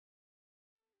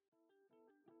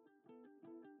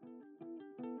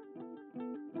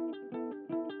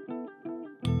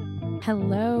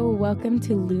Hello, welcome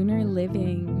to Lunar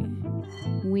Living.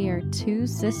 We are two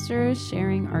sisters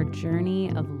sharing our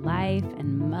journey of life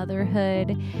and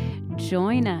motherhood.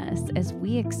 Join us as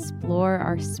we explore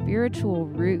our spiritual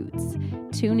roots,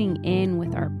 tuning in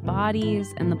with our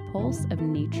bodies and the pulse of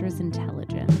nature's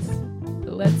intelligence.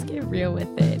 Let's get real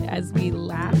with it as we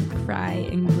laugh, cry,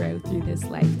 and grow through this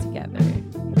life together.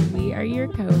 We are your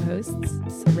co-hosts,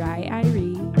 Sarai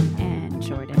Irie and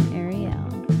Jordan Ariel.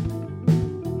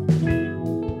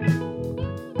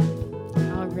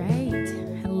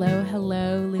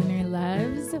 Hello, Lunar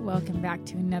Loves. Welcome back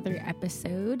to another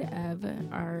episode of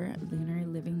our Lunar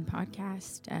Living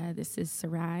podcast. This is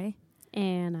Sarai.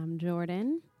 And I'm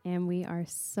Jordan. And we are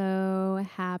so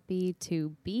happy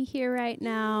to be here right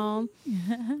now.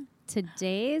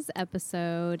 Today's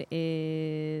episode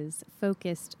is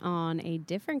focused on a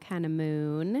different kind of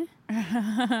moon,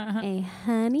 a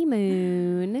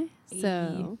honeymoon.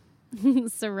 So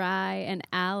Sarai and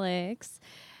Alex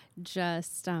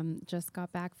just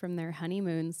got back from their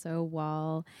honeymoon. So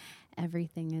while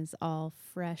everything is all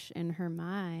fresh in her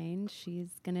mind, she's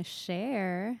going to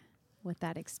share what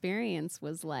that experience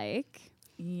was like.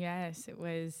 Yes, it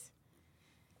was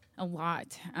a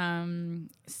lot.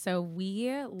 So we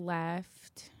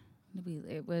left,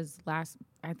 it was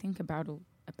I think about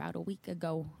a week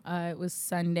ago. It was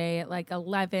Sunday at like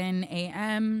 11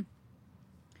 a.m.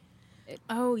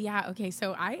 Oh yeah. Okay.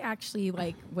 So I actually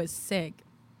was sick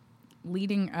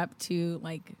leading up to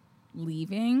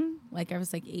leaving. I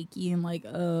was achy and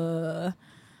so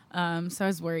I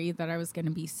was worried that I was going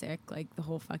to be sick the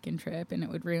whole fucking trip and it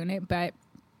would ruin it. But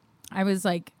I was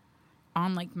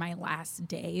on my last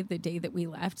day, the day that we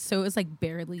left. So it was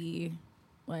barely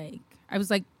I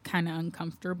was kind of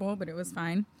uncomfortable, but it was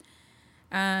fine.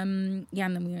 And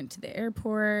then we went to the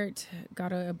airport,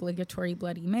 got an obligatory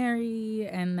Bloody Mary,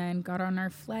 and then got on our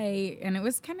flight. And it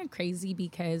was kind of crazy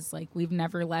because we've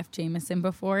never left Jameson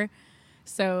before.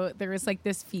 So there was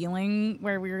this feeling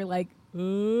where we were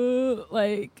ooh,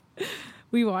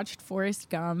 we watched Forrest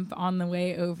Gump on the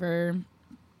way over,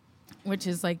 which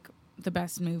is the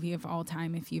best movie of all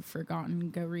time. If you've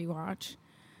forgotten, go rewatch.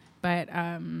 But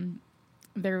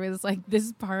there was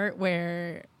this part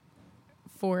where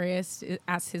Forrest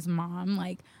asked his mom,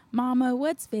 Mama,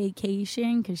 what's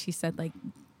vacation? Because she said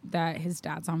that his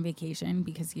dad's on vacation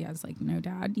because he has no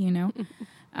dad, you know.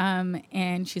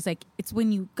 And she's it's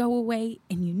when you go away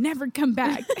and you never come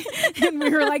back. And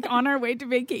we were on our way to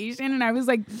vacation, and I was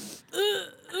I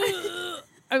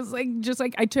was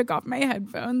I took off my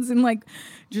headphones and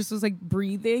just was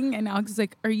breathing, and Alex was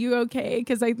are you okay?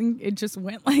 Because I think it just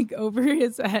went over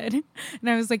his head, and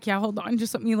I was yeah, hold on,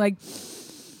 just let me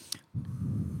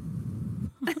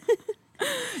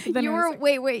You were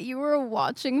wait, you were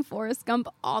watching Forrest Gump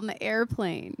on the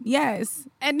airplane. Yes.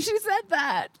 And she said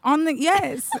that.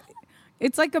 Yes.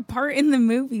 It's a part in the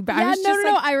movie, but yeah, I was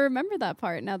no, I remember that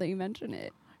part now that you mention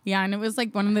it. Yeah, and it was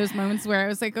one of those moments where I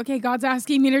was okay, God's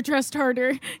asking me to trust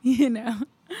harder, you know.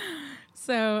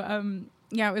 So,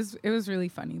 yeah, it was really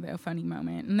funny though, funny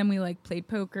moment. And then we played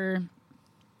poker,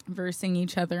 versing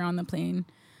each other on the plane.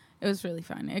 It was really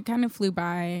fun. It kind of flew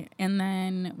by, and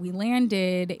then we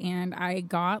landed, and I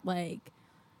got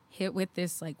hit with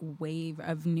this wave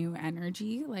of new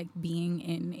energy, being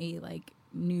in a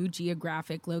new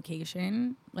geographic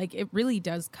location. It really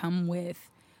does come with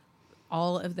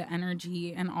all of the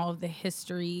energy and all of the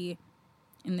history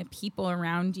and the people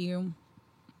around you.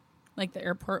 The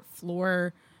airport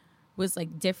floor was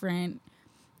different.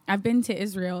 I've been to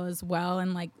Israel as well,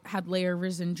 and had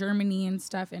layovers in Germany and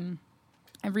stuff, and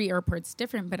every airport's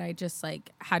different, but I just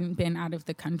hadn't been out of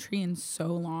the country in so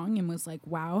long and was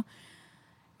wow.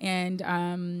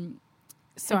 And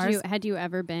so had you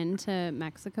ever been to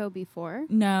Mexico before?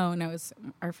 No, it was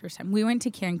our first time. We went to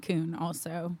Cancun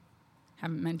also.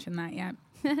 Haven't mentioned that yet.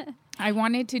 I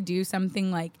wanted to do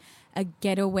something a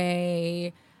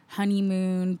getaway,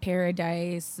 honeymoon,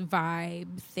 paradise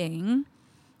vibe thing.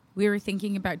 We were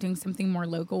thinking about doing something more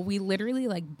local. We literally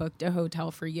booked a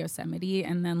hotel for Yosemite,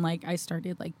 and then I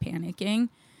started panicking,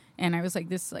 and I was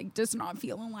this does not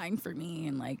feel aligned for me,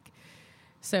 and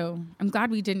so I'm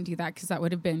glad we didn't do that, because that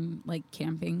would have been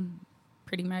camping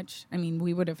pretty much. I mean,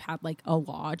 we would have had a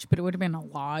lodge, but it would have been a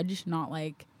lodge, not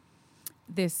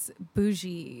this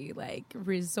bougie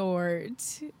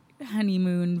resort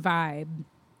honeymoon vibe.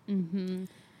 Mm-hmm.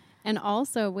 And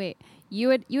also, wait, you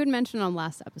had mentioned on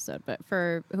last episode, but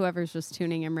for whoever's just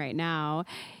tuning in right now,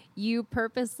 you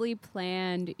purposely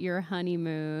planned your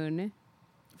honeymoon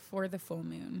for the full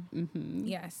moon. Mm-hmm.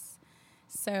 Yes.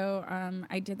 So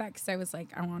I did that because I was I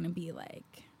want to be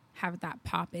have that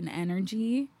pop in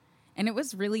energy And it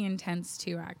was really intense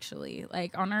too, actually.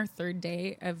 Like on our third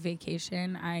day of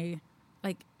vacation, I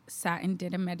like sat and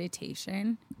did a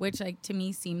meditation, which like to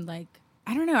me seemed like,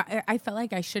 I don't know. I felt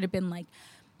like I should have been like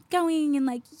going and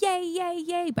like, yay, yay,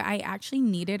 yay. But I actually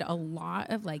needed a lot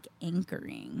of like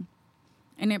anchoring.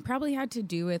 And it probably had to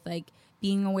do with like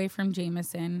being away from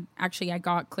Jameson. Actually, I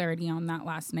got clarity on that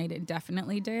last night. It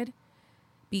definitely did.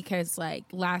 Because like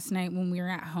last night when we were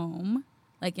at home,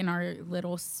 like in our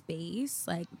little space,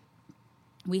 like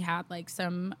we had like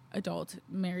some adult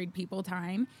married people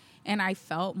time, and I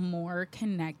felt more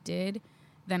connected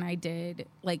than I did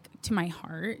like to my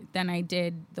heart than I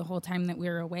did the whole time that we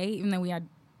were away, even though we had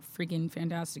freaking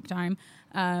fantastic time.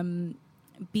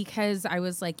 Because I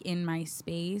was like in my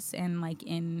space and like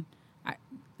in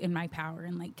my power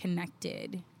and like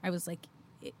connected. I was like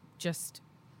just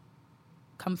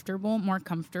more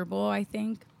comfortable, I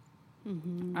think.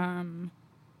 Mm-hmm.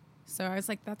 So I was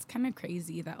like, that's kind of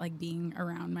crazy that like being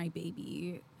around my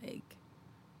baby like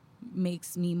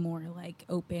makes me more like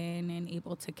open and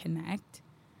able to connect.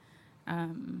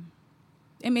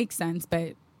 It makes sense,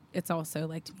 but it's also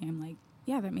like to me, I'm like,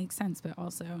 yeah, that makes sense, but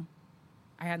also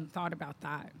I hadn't thought about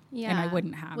that. Yeah. And I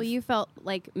wouldn't have. Well, you felt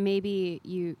like maybe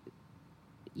you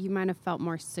might have felt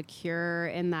more secure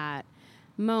in that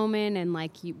moment, and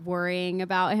like worrying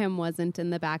about him wasn't in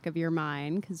the back of your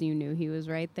mind because you knew he was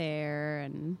right there.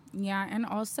 And yeah, and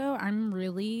also I'm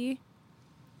really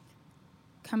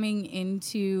coming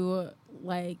into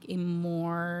like a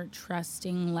more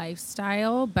trusting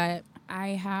lifestyle, but I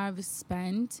have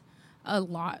spent a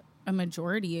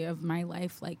majority of my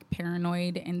life like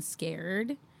paranoid and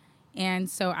scared, and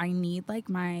so I need like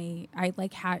I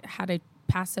like had a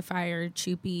pacifier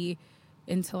Choopy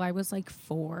until I was like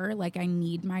 4. Like I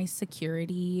need my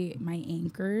security, my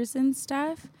anchors and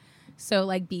stuff. So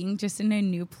like being just in a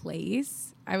new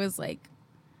place, I was like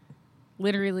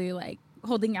literally like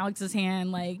holding Alex's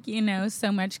hand, like, you know,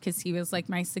 so much because he was like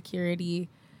my security.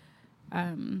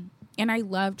 And I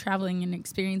love traveling and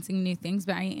experiencing new things,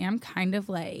 but I am kind of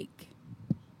like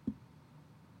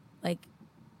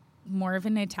more of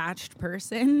an attached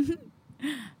person.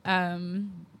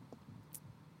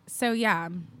 So yeah.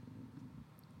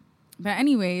 But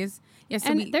anyways, yeah. So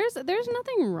and there's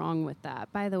nothing wrong with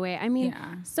that, by the way. I mean,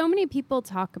 so many people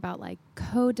talk about like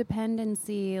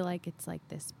codependency, like it's like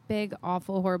this big,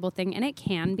 awful, horrible thing, and it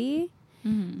can be.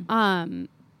 Mm-hmm.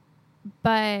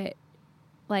 But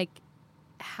like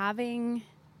I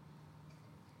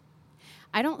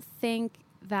don't think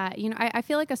that, you know, I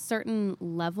feel like a certain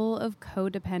level of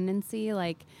codependency,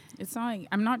 like it's not like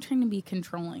I'm not trying to be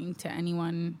controlling to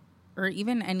anyone or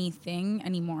even anything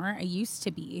anymore. I used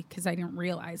to be because I didn't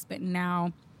realize, but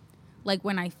now like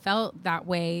when I felt that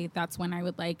way, that's when I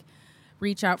would like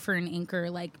reach out for an anchor,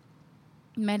 like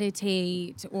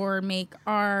meditate or make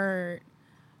art,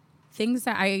 things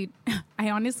that I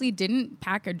honestly didn't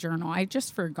pack a journal. I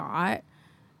just forgot.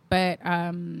 But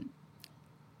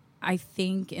I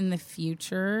think in the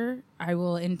future I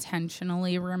will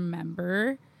intentionally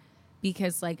remember,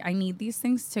 because like I need these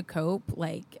things to cope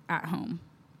like at home.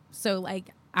 So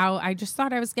like I just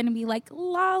thought I was going to be like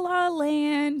La La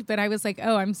Land, but I was like,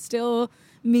 oh, I'm still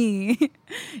me,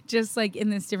 just like in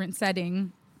this different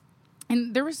setting.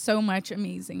 And there was so much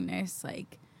amazingness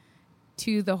like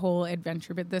to the whole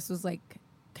adventure, but this was like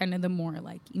kind of the more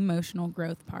like emotional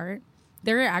growth part.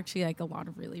 There are actually like a lot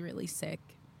of really, really sick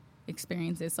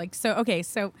experiences. Like,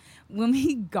 so when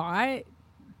we got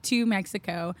to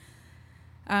Mexico,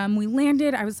 we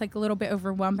landed. I was like a little bit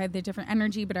overwhelmed by the different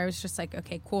energy, but I was just like,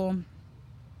 okay, cool.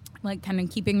 Like kind of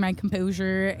keeping my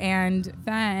composure. And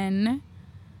then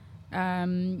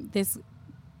this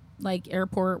like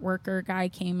airport worker guy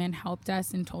came and helped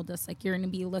us and told us like, you're going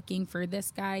to be looking for this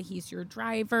guy. He's your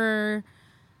driver,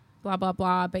 blah, blah,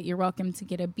 blah. But you're welcome to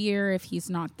get a beer if he's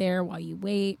not there while you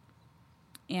wait.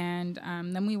 And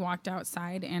then we walked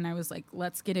outside and I was like,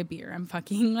 let's get a beer. I'm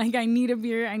fucking like, I need a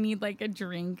beer. I need like a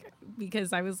drink,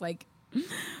 because I was like,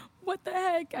 what the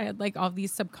heck? I had like all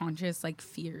these subconscious like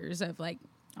fears of like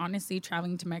honestly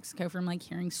traveling to Mexico from like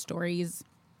hearing stories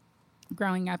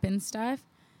growing up and stuff.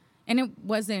 And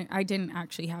I didn't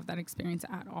actually have that experience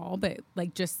at all, but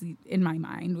like just in my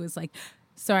mind was like,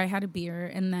 so I had a beer,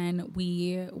 and then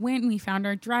we went and we found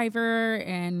our driver,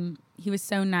 and he was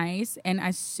so nice. And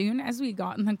as soon as we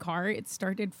got in the car, it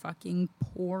started fucking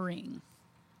pouring.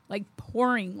 Like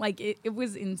it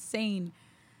was insane.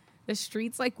 The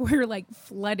streets like were like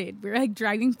flooded. We were like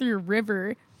driving through a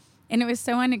river, and it was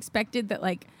so unexpected that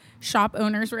like shop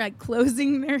owners were like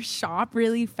closing their shop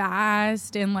really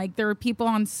fast. And like there were people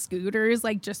on scooters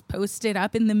like just posted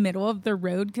up in the middle of the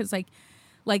road, because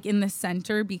like in the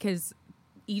center, because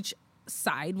each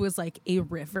side was like a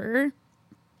river.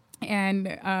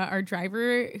 And our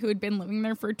driver, who had been living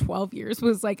there for 12 years,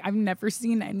 was like, I've never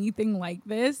seen anything like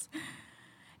this.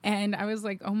 And I was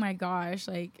like, oh my gosh.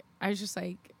 Like, I was just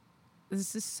like,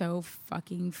 this is so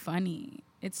fucking funny.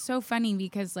 It's so funny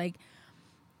because, like,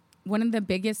 one of the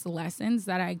biggest lessons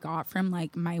that I got from,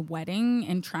 like, my wedding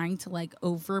and trying to, like,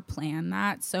 over plan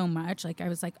that so much. Like, I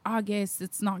was like, August,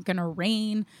 it's not going to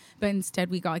rain. But instead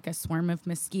we got, like, a swarm of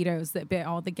mosquitoes that bit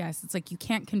all the guests. It's like, you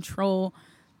can't control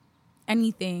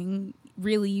anything.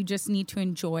 Really, you just need to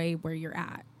enjoy where you're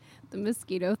at. The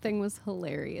mosquito thing was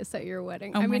hilarious at your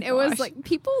wedding. Oh I mean, it was like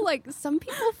some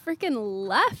people freaking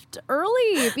left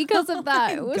early because of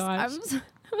that. It was, I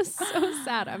was so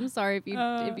sad. I'm sorry if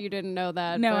you didn't know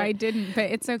that. No, I didn't,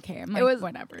 but it's okay. I'm like,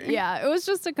 whatever. Yeah, it was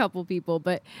just a couple people,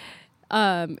 but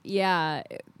yeah,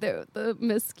 the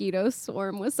mosquito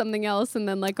swarm was something else, and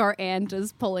then like our aunt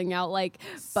is pulling out like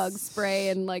bug spray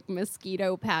and like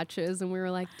mosquito patches, and we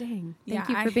were like, dang, thank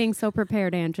you for being so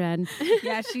prepared, Aunt Jen.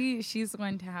 Yeah, she's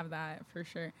going to have that for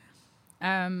sure.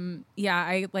 Yeah,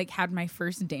 I like had my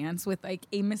first dance with like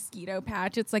a mosquito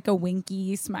patch. It's like a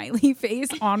winky smiley face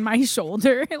on my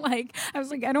shoulder. Like, I was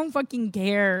like, I don't fucking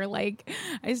care. Like,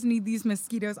 I just need these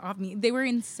mosquitoes off me. They were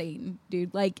insane,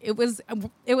 dude. Like, it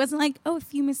wasn't like, oh, a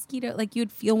few mosquito, like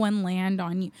you'd feel one land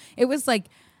on you. It was like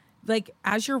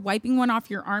as you're wiping one off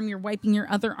your arm, you're wiping your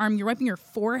other arm, you're wiping your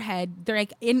forehead. They're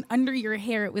like in under your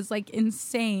hair. It was like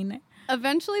insane.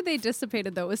 Eventually they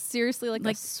dissipated, though. It was seriously like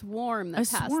a swarm that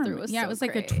passed through. It was it was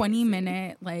like a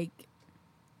 20-minute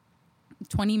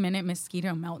mosquito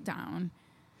meltdown.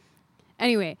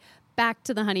 Anyway, back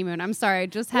to the honeymoon. I'm sorry. I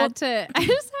just had to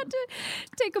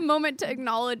take a moment to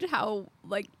acknowledge how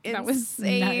like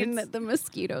insane that the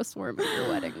mosquito swarm at your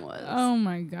wedding was. Oh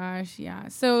my gosh, yeah.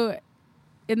 So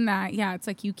in that, yeah, it's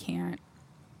like you can't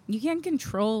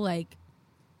control like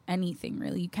anything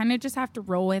really. You kind of just have to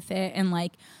roll with it and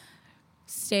like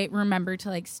remember to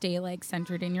like stay like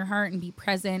centered in your heart and be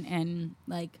present and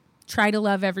like try to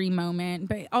love every moment,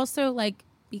 but also like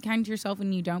be kind to yourself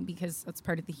when you don't, because that's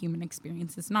part of the human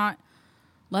experience. It's not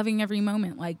loving every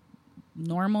moment. Like,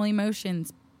 normal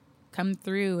emotions come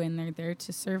through and they're there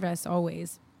to serve us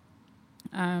always.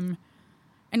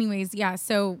 Anyways, yeah,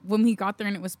 so when we got there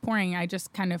and it was pouring, I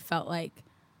just kind of felt like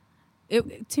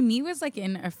it to me was like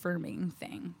an affirming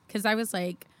thing, because I was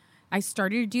like, I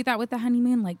started to do that with the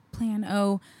honeymoon, like plan,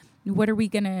 how are we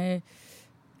going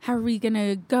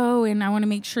to go? And I want to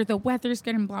make sure the weather's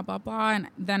good and blah, blah, blah. And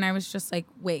then I was just like,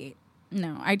 wait,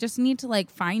 no, I just need to like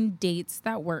find dates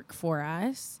that work for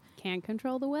us. Can't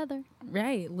control the weather.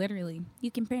 Right. Literally.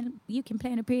 You can plan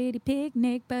a pretty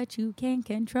picnic, but you can't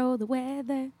control the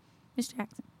weather. Miss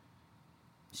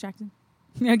Jackson.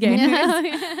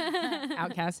 Okay.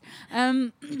 Outcast.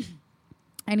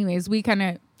 Anyways, we kind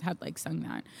of had like sung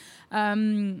that.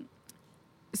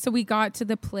 So we got to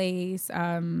the place,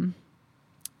 and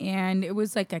it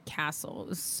was like a castle. It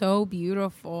was so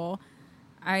beautiful.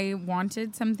 I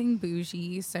wanted something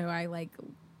bougie, so I like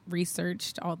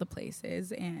researched all the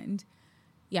places, and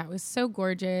yeah, it was so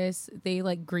gorgeous. They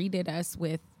like greeted us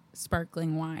with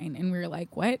sparkling wine, and we were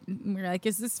like, what? And we were like,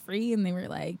 is this free? And they were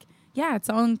like, yeah, it's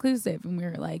all inclusive. And we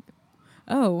were like,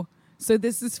 oh, so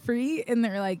this is free? And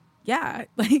they're like, yeah,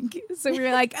 like, so we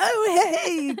were like, oh,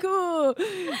 hey, cool,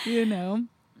 you know?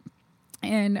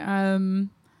 And,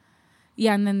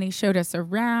 yeah, and then they showed us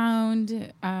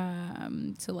around,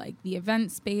 to like the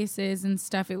event spaces and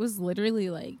stuff. It was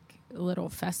literally like a little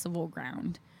festival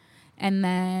ground. And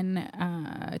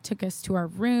then, took us to our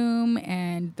room,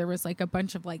 and there was like a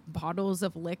bunch of like bottles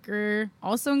of liquor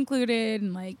also included,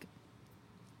 and like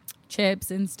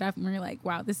chips and stuff. And we were like,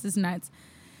 wow, this is nuts.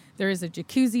 There is a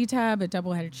jacuzzi tub, a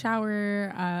double-headed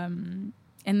shower. And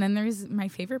then my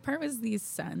favorite part was these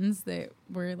suns that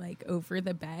were like over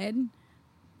the bed.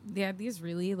 They had these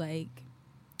really like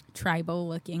tribal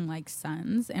looking like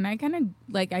suns. And I kind of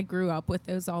like, I grew up with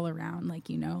those all around. Like,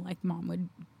 you know, like mom would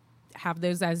have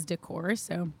those as decor.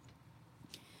 So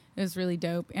it was really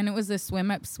dope. And it was a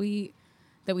swim up suite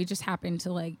that we just happened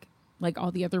to like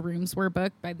all the other rooms were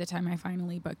booked by the time I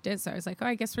finally booked it. So I was like, oh,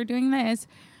 I guess we're doing this.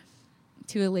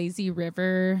 To a lazy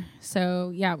river.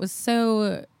 So yeah, it was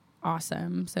so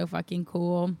awesome, so fucking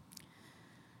cool.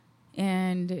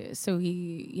 And so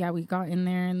we got in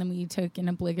there, and then we took an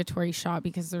obligatory shot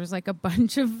because there was like a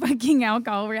bunch of fucking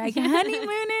alcohol. We're like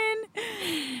honeymooning,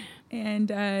 and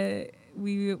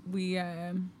we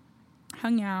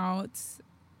hung out,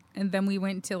 and then we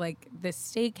went to like the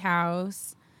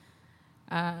steakhouse,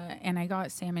 and I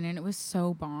got salmon, and it was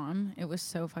so bomb. It was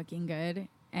so fucking good.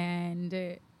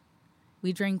 And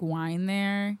we drank wine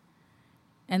there,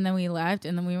 And then we left,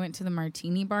 and then we went to the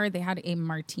martini bar. They had a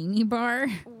martini bar,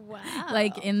 Wow.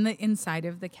 like in the inside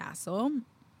of the castle.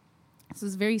 So it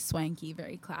was very swanky,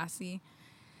 very classy.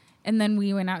 And then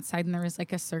we went outside, and there was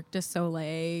like a Cirque du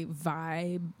Soleil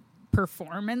vibe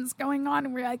performance going on,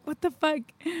 and we were like, what the fuck?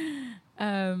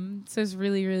 So it was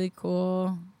really, really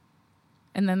cool.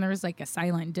 And then there was like a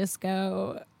silent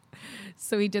disco.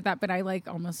 So we did that, but I like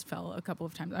almost fell a couple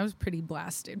of times. I was pretty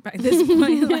blasted by this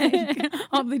point, like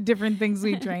all the different things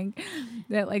we drank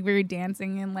that like we were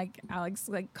dancing, and like Alex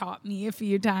like caught me a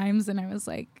few times, and I was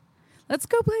like, let's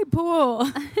go play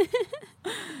pool.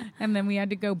 And then we had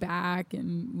to go back,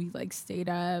 and we like stayed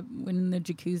up in the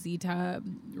jacuzzi tub,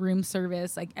 room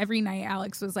service. Like every night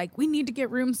Alex was like, we need to get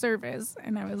room service.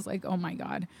 And I was like, oh my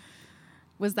God.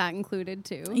 Was that included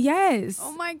too? Yes.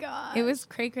 Oh my God. It was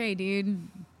cray dude.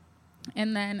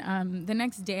 And then the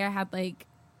next day I had like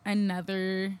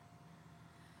another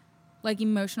like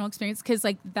emotional experience, because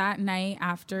like that night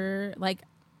after, like,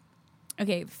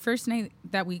 okay, first night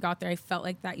that we got there, I felt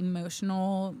like that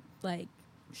emotional like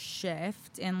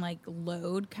shift and like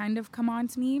load kind of come on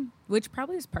to me, which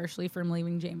probably is partially from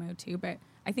leaving JMO too, but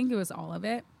I think it was all of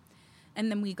it. And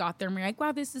then we got there and we were like,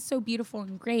 wow, this is so beautiful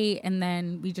and great. And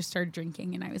then we just started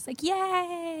drinking, and I was like,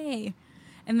 yay.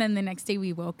 And then the next day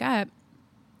we woke up,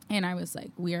 and I was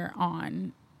like, we're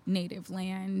on native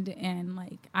land, and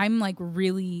like I'm like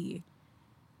really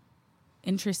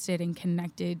interested and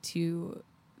connected to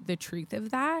the truth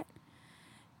of that.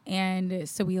 And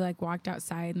so we like walked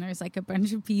outside, and there's like a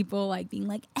bunch of people like being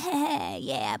like, hey,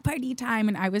 yeah, party time.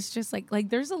 And I was just like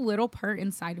there's a little part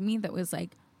inside of me that was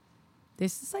like,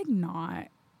 this is like not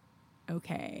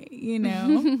okay, you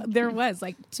know. There was,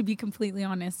 like, to be completely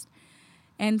honest.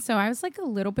 And so I was like a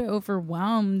little bit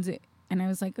overwhelmed, and I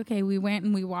was like, okay, we went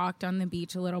and we walked on the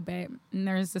beach a little bit, and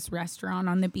there's this restaurant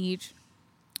on the beach.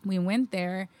 We went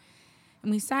there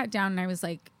and we sat down, and I was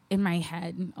like, in my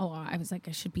head a lot, I was like,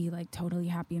 I should be like totally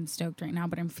happy and stoked right now,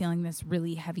 but I'm feeling this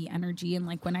really heavy energy. And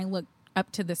like when I look up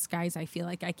to the skies, I feel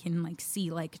like I can like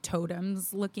see like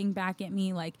totems looking back at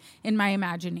me, like in my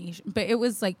imagination. But it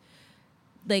was like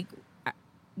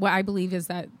what I believe is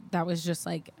that was just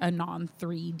like a non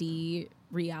 3D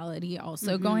reality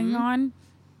also going on.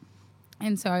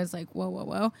 And so I was like,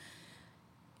 whoa.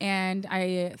 And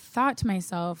I thought to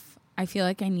myself, I feel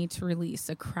like I need to release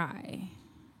a cry.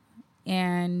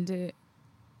 And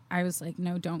I was like,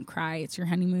 no, don't cry. It's your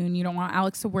honeymoon. You don't want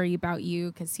Alex to worry about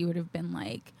you, because he would have been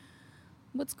like,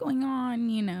 what's going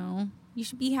on? You know, you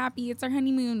should be happy. It's our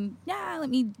honeymoon. Yeah, let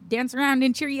me dance around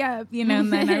and cheer you up. You know,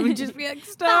 and then I would just be like,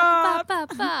 stop. Ba,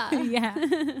 ba, ba, ba. Yeah.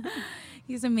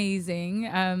 He's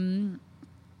amazing.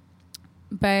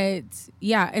 But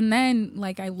yeah. And then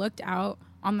like I looked out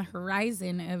on the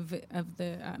horizon of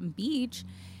the beach,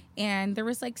 and there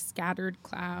was like scattered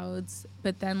clouds,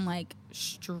 but then like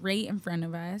straight in front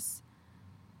of us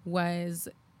was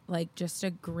like just a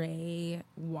gray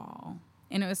wall.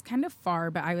 And it was kind of far,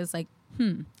 but I was like,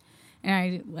 And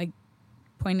I like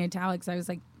pointed to Alex. I was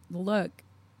like, look,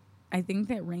 I think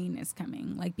that rain is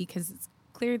coming. Like, because it's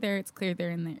clear there.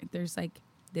 And there's like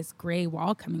this gray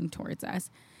wall coming towards us.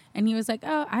 And he was like,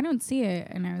 oh, I don't see it.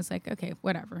 And I was like, okay,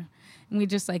 whatever. And we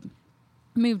just like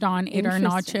moved on, ate our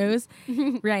nachos.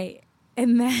 Right.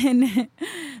 And then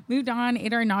moved on,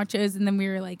 ate our nachos. And then we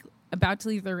were like about to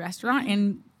leave the restaurant,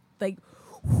 and like,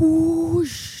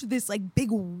 whoosh, this like big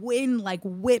wind like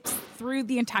whips through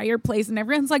the entire place, and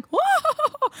everyone's like,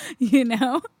 whoa, you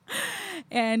know,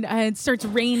 and it starts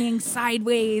raining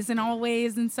sideways and all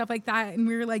ways and stuff like that. And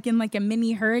we were like in like a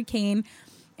mini hurricane,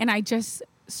 and I just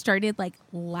started like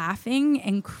laughing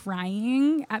and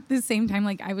crying at the same time.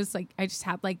 Like I was like, I just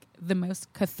had like the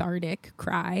most cathartic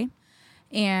cry,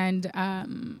 and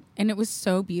it was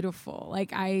so beautiful.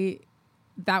 Like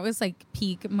that was like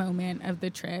peak moment of the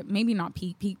trip. Maybe not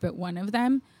peak, but one of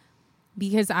them,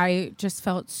 because I just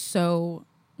felt so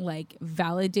like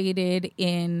validated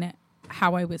in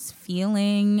how I was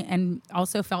feeling, and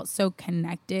also felt so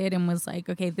connected, and was like,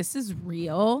 okay, this is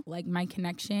real. Like my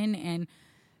connection and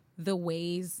the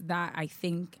ways that I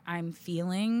think I'm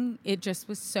feeling, it just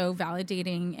was so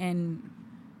validating and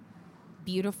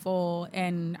beautiful.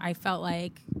 And I felt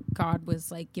like God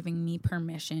was like giving me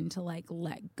permission to like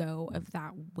let go of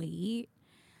that weight.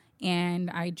 And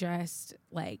I just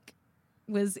like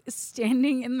was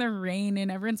standing in the rain, and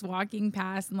everyone's walking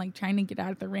past and like trying to get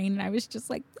out of the rain, and I was just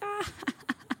like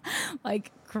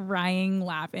like crying,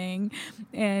 laughing.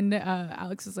 And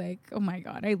Alex was like, oh my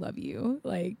God, I love you.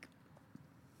 Like,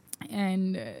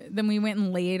 and then we went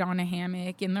and laid on a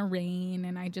hammock in the rain,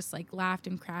 and I just like laughed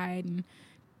and cried, and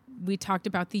we talked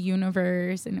about the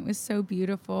universe, and it was so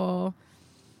beautiful.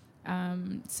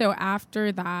 So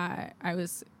after that, I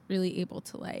was really able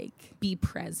to like be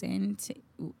present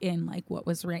in like what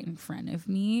was right in front of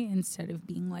me instead of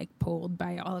being like pulled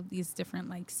by all of these different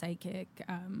like psychic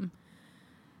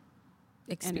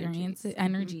experiences,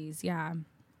 energies. Yeah.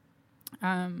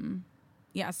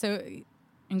 Yeah. So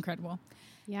incredible.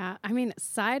 Yeah. I mean,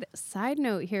 side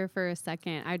note here for a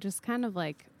second. I just kind of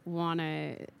like want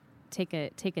to take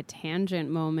a tangent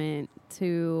moment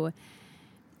to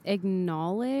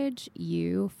acknowledge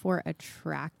you for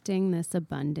attracting this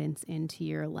abundance into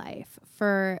your life,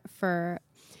 for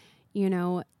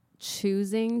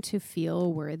choosing to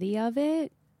feel worthy of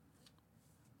it.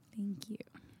 Thank you.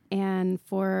 And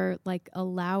for like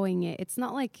allowing it. It's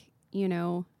not like,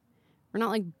 we're not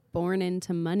like born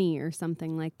into money or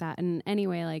something like that. And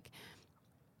anyway, like,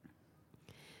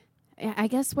 I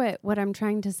guess what I'm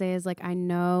trying to say is like, I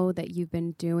know that you've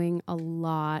been doing a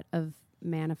lot of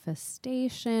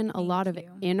manifestation, a lot of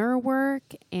inner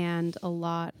work, and a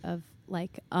lot of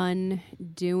like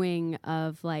undoing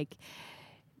of like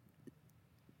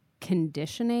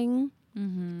conditioning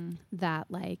that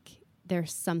like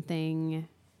there's something,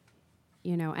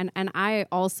 and I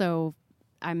also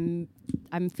I'm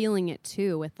feeling it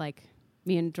too with like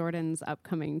me and Jordan's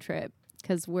upcoming trip,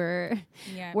 because we're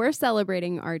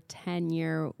celebrating our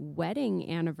 10-year wedding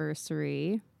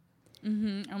anniversary.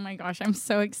 Oh my gosh, I'm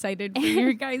so excited for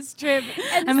your guys' trip.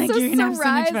 I'm like, you're gonna have so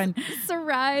much fun.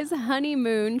 Sarai's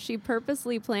honeymoon, she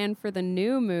purposely planned for the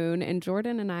new moon, and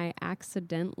Jordan and I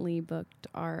accidentally booked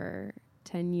our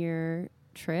 10-year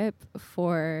trip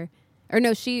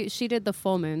she did the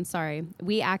full moon, sorry.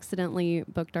 We accidentally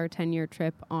booked our 10-year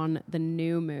trip on the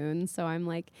new moon, so I'm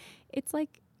like, it's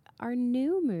like our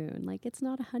new moon. Like, it's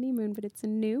not a honeymoon, but it's a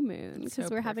new moon,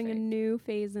 because we're having a new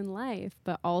phase in life,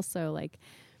 but also like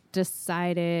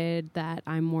decided that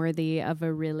I'm worthy of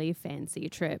a really fancy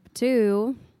trip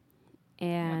too.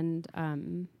 And,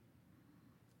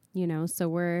 so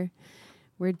we're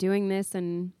doing this,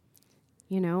 and,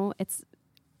 it's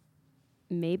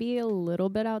maybe a little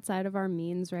bit outside of our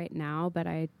means right now, but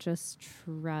I just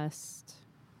trust,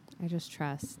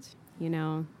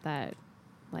 that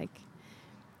like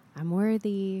I'm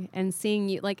worthy, and seeing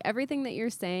you, like everything that you're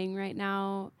saying right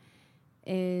now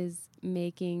is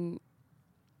making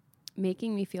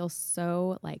me feel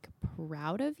so like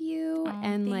proud of you,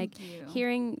 and like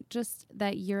hearing just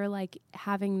that you're like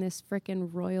having this freaking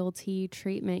royalty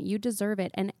treatment. You deserve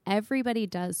it, and everybody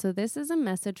does. So this is a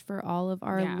message for all of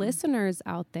our listeners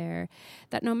out there,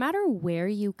 that no matter where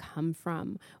you come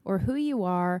from or who you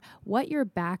are, what your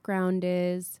background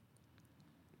is,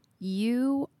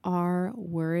 you are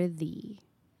worthy.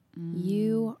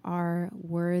 You are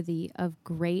worthy of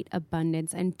great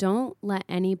abundance, and don't let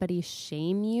anybody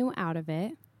shame you out of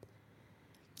it.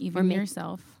 Even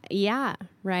yourself. Yeah,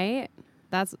 right?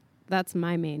 That's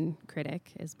my main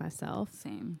critic, is myself.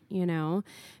 Same.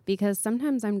 Because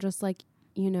sometimes I'm just like,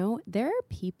 there are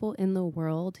people in the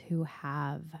world who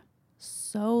have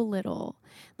so little,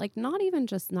 like not even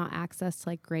just not access to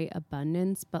like great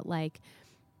abundance, but like,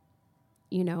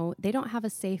 they don't have a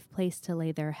safe place to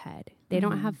lay their head. They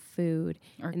don't have food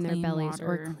in their bellies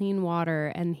or clean water.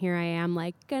 And here I am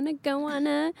like gonna go on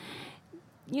a,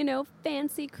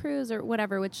 fancy cruise or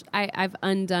whatever, which I've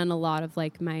undone a lot of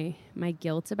like my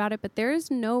guilt about it. But there is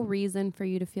no reason for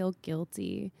you to feel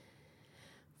guilty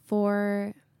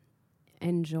for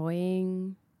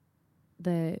enjoying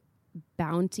the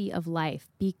bounty of life,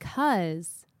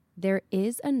 because there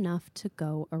is enough to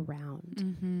go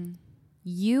around.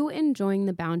 You enjoying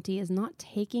the bounty is not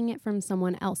taking it from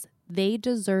someone else. They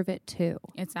deserve it too.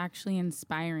 It's actually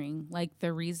inspiring. Like,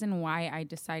 the reason why I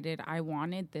decided I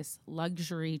wanted this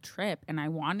luxury trip, and I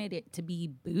wanted it to be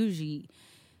bougie,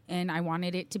 and I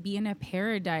wanted it to be in a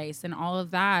paradise and all of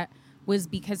that, was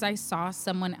because I saw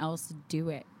someone else do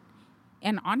it.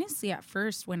 And honestly, at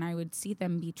first, when I would see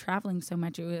them be traveling so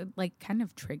much, it would like kind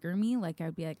of trigger me. Like, I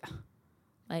would be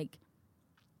like,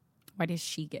 why does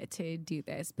she get to do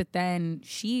this? But then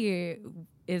she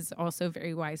is also a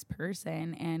very wise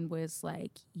person and was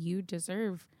like, you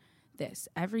deserve this.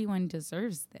 Everyone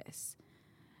deserves this.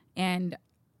 And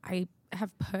I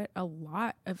have put a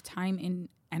lot of time and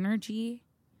energy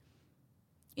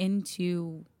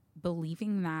into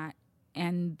believing that,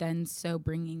 and then so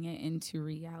bringing it into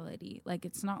reality. Like,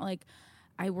 it's not like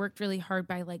I worked really hard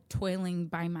by like toiling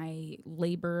by my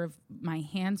labor of my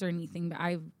hands or anything, but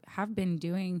I have been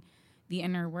doing the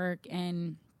inner work.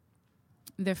 And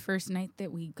the first night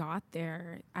that we got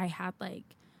there, I had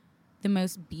like the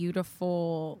most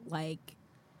beautiful like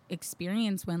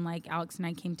experience when like Alex and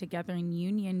I came together in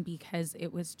union, because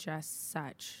it was just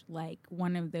such like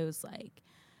one of those like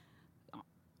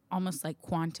almost like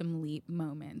quantum leap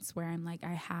moments where I'm like,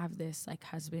 I have this like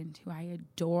husband who I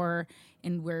adore,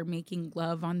 and we're making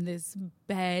love on this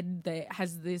bed that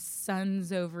has this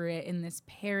suns over it in this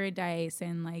paradise.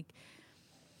 And like,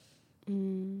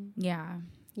 yeah.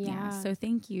 So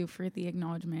thank you for the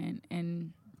acknowledgement.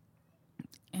 And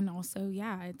also,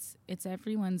 yeah, it's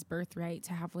everyone's birthright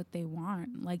to have what they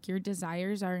want. Like, your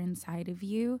desires are inside of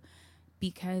you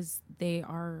because they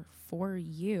are for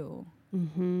you.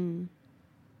 Mm-hmm.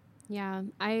 Yeah,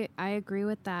 I agree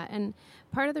with that. And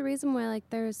part of the reason why like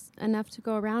there's enough to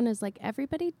go around is like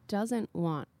everybody doesn't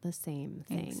want the same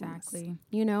things. Exactly.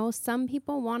 You know, some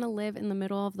people want to live in the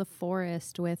middle of the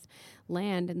forest with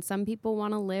land, and some people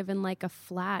want to live in like a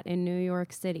flat in New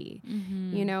York City.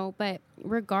 Mm-hmm. You know, but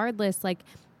regardless, like,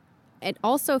 it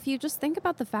also, if you just think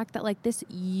about the fact that like this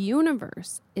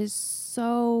universe is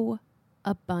so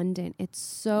abundant, it's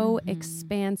so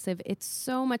expansive, it's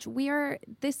so much,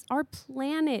 our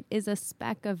planet is a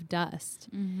speck of dust.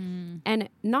 And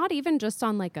not even just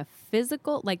on like a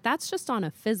physical, like that's just on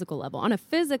a physical level. On a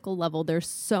physical level, there's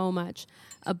so much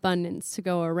abundance to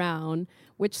go around,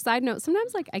 which, side note,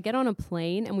 sometimes like I get on a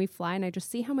plane and we fly and I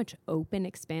just see how much open,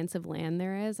 expansive land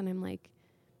there is, and I'm like,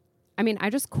 I mean,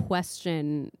 I just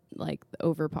question like the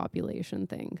overpopulation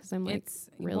thing, because I'm like,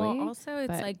 really? Well, also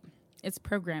it's like, it's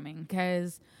programming,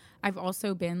 because I've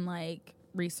also been like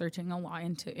researching a lot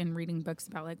and reading books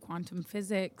about like quantum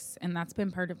physics, and that's been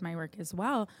part of my work as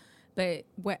well. But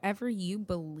whatever you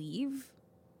believe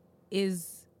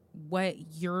is what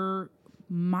your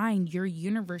mind, your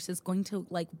universe is going to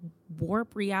like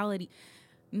warp reality.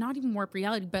 Not even warp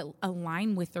reality, but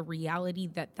align with the reality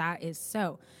that is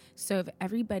so. So if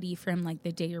everybody from like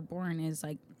the day you're born is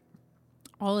like,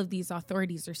 all of these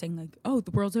authorities are saying like, oh,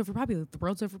 the world's overpopulated, the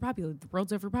world's overpopulated, the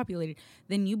world's overpopulated,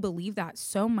 then you believe that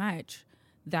so much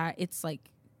that it's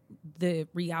like the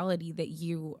reality that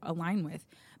you align with.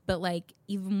 But like,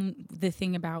 even the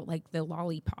thing about like the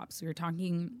lollipops, we were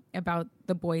talking about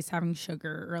the boys having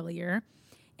sugar earlier,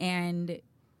 and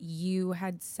you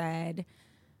had said,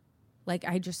 like,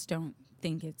 I just don't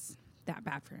think it's that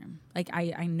bad for him. Like,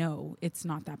 I know it's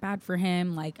not that bad for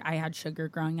him. Like, I had sugar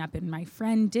growing up and my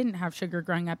friend didn't have sugar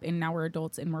growing up, and now we're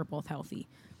adults and we're both healthy.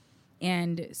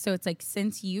 And so it's like,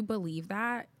 since you believe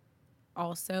that,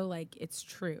 also like it's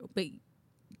true, but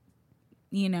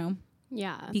you know,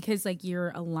 yeah, because like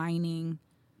you're aligning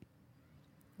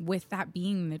with that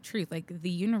being the truth. Like, the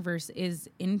universe is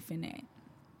infinite.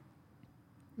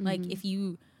 Like, if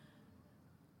you,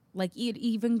 like, it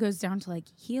even goes down to like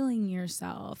healing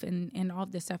yourself and all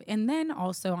this stuff. And then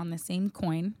also on the same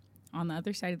coin, on the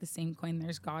other side of the same coin,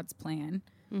 there's God's plan.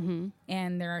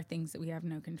 And there are things that we have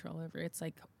no control over. It's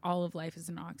like all of life is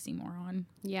an oxymoron.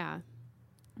 Yeah.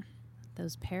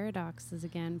 Those paradoxes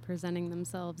again, presenting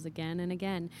themselves again and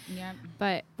again. Yep.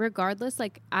 But regardless,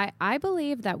 like I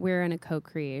believe that we're in a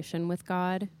co-creation with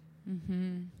God.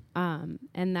 And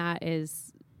that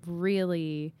is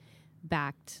really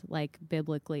backed like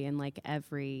biblically in like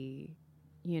every,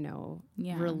 you know,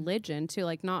 religion too,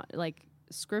 like not like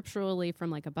scripturally from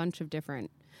like a bunch of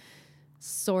different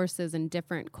sources and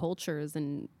different cultures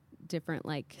and different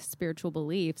like spiritual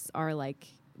beliefs are like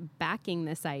backing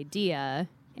this idea,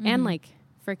 and like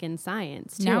freaking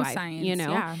science too. Science, you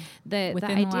know, the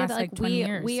idea that like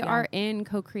we are in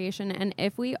co-creation, and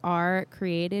if we are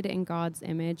created in God's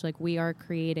image, like we are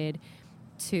created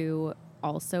to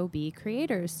also be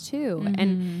creators too.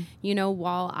 And you know,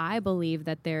 while I believe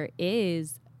that there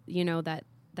is, you know, that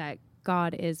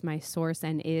God is my source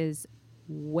and is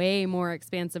way more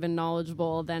expansive and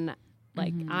knowledgeable than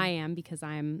like I am, because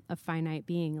I'm a finite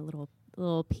being, a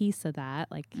little piece of that,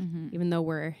 like even though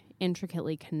we're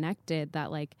intricately connected,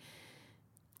 that like,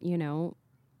 you know,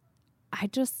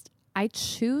 I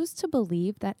choose to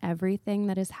believe that everything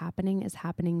that is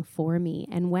happening for me,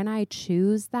 and when I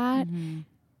choose that,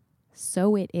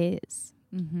 so it is.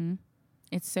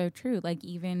 It's so true. Like,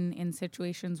 even in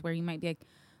situations where you might be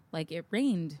like it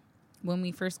rained when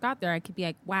we first got there, I could be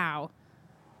like, wow,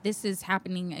 this is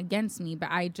happening against me, but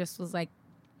I just was like,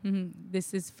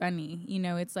 this is funny. You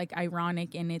know, it's like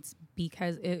ironic, and it's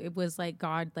because it was like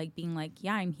God like being like,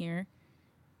 yeah, I'm here.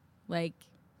 Like,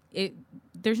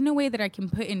 there's no way that I can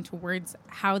put into words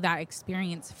how that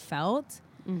experience felt.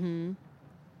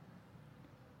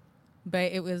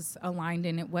 But it was aligned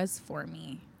and it was for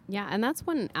me. Yeah, and that's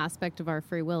one aspect of our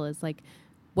free will, is like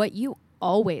what you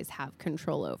always have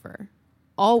control over,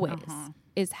 always,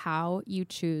 is how you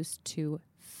choose to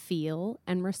feel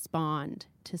and respond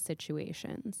to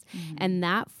situations. And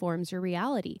that forms your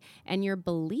reality. And your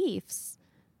beliefs,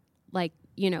 like,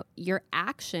 you know, your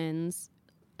actions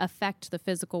affect the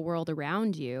physical world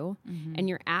around you, and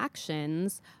your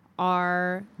actions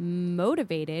are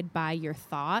motivated by your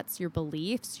thoughts, your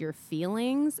beliefs, your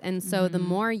feelings. And so the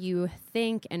more you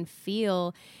think and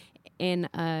feel in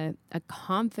a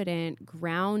confident,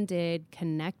 grounded,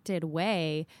 connected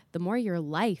way, the more your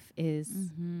life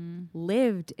is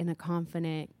lived in a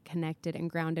confident, connected, and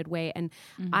grounded way. And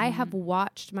I have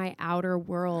watched my outer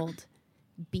world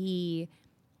be,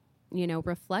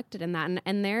 reflected in that.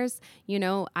 And there's,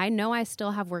 I know I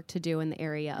still have work to do in the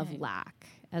area of lack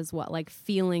as well, like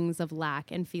feelings of lack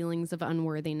and feelings of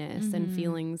unworthiness and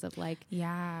feelings of like,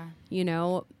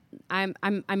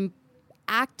 I'm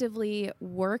actively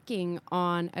working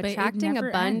on attracting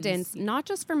abundance, not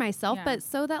just for myself, but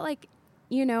so that like,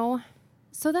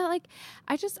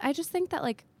 I just think that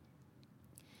like,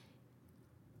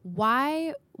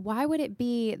 why would it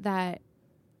be that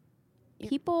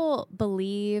people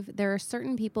believe, there are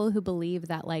certain people who believe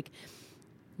that like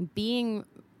being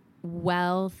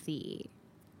wealthy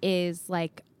is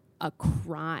like a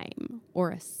crime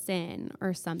or a sin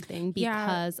or something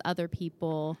because other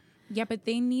people. Yeah, but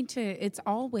they need to, it's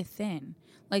all within.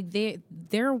 Like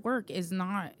their work is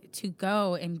not to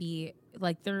go and be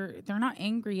like, they're not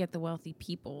angry at the wealthy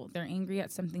people. They're angry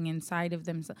at something inside of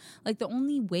themselves. Like the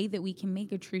only way that we can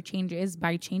make a true change is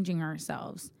by changing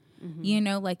ourselves.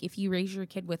 Like if you raise your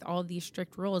kid with all these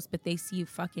strict rules, but they see you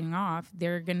fucking off,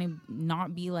 they're going to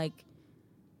not be like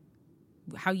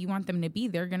how you want them to be.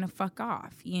 They're going to fuck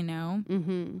off,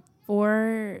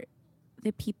 For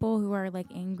the people who are like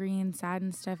angry and sad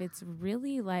and stuff, it's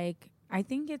really like, I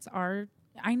think it's our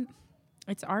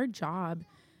job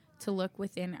to look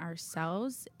within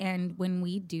ourselves. And when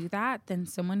we do that, then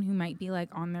someone who might be like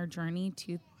on their journey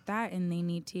to that and they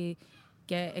need to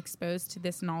get exposed to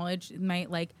this knowledge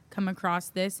might like come across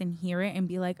this and hear it and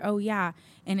be like, oh yeah.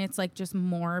 And it's like just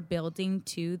more building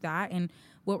to that. And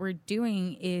what we're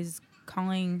doing is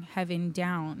calling heaven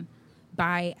down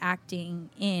by acting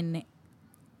in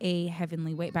a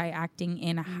heavenly way, by acting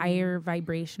in a higher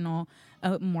vibrational,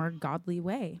 more godly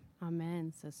way.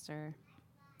 Amen, sister.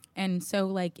 And so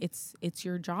like it's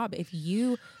your job. If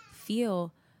you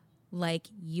feel like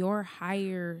your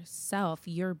higher self,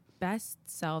 your best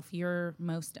self, your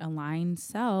most aligned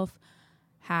self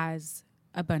has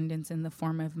abundance in the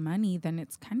form of money, then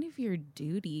it's kind of your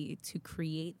duty to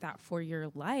create that for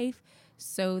your life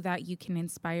so that you can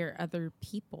inspire other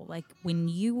people. Like when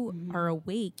you are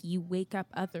awake, you wake up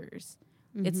others.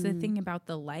 It's the thing about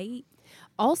the light.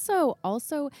 Also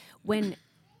when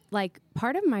like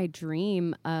part of my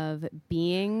dream of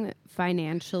being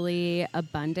financially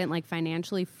abundant, like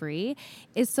financially free,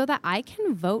 is so that I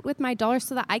can vote with my dollars,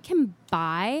 so that I can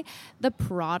buy the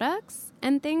products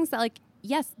and things that like,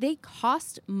 yes, they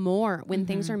cost more when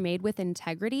things are made with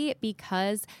integrity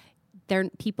because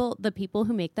the people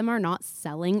who make them are not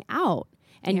selling out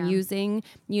and using,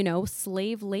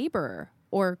 slave labor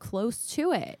or close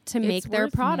to it to make their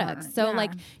products. More. So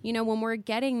like, when we're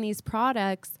getting these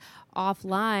products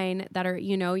offline that are,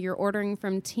 you're ordering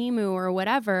from Temu or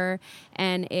whatever,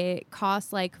 and it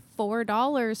costs like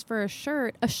 $4 for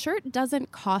a shirt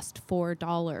doesn't cost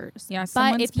 $4. Yeah.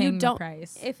 But if you don't, the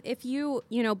price. if you,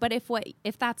 but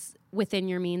if that's within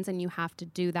your means and you have to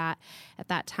do that at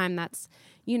that time, that's,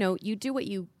 you do what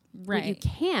you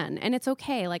can, and it's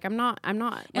okay. Like I'm not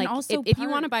like, and also if you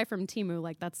want to buy from Temu,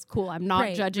 like that's cool. I'm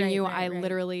not judging you. I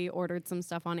literally ordered some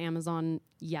stuff on Amazon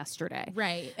yesterday.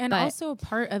 Right. And also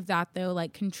part of that though,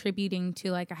 like contributing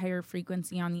to like a higher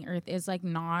frequency on the earth is like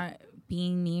not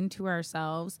being mean to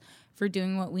ourselves for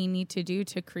doing what we need to do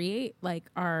to create like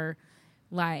our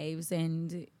lives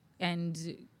and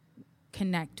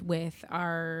connect with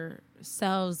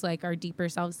ourselves, like our deeper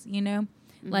selves,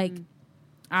 like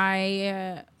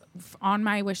I on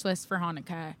my wish list for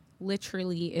Hanukkah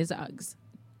literally is Uggs.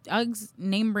 Uggs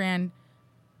name brand,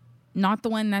 not the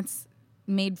one that's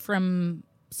made from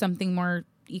something more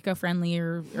eco-friendly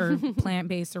or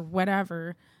plant-based or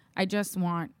whatever. I just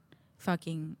want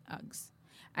fucking Uggs.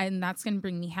 And that's going to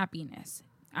bring me happiness.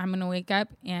 I'm going to wake up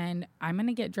and I'm going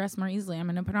to get dressed more easily. I'm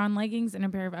going to put on leggings and a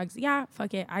pair of Uggs. Yeah,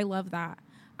 fuck it. I love that.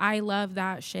 I love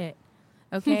that shit.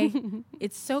 Okay.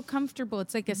 It's so comfortable.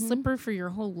 It's like a slipper for your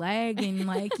whole leg. And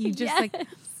like, you just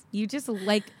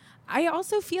I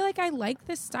also feel like I like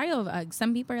this style of Uggs.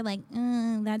 Some people are like,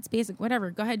 that's basic,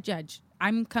 whatever. Go ahead, judge.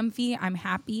 I'm comfy. I'm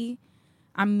happy.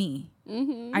 I'm me.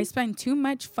 I spend too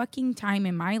much fucking time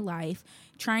in my life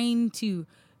trying to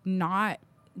not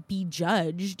be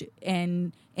judged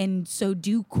and so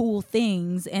do cool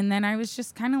things. And then I was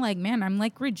just kind of like, man, I'm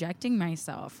like rejecting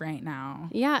myself right now.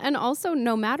 Yeah. And also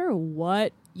no matter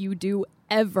what you do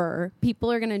ever,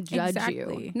 people are going to judge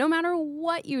you no matter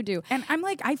what you do. And I'm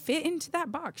like, I fit into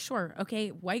that box. Sure. Okay.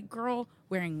 White girl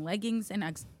wearing leggings and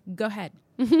Uggs. go ahead.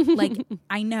 Like,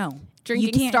 I know.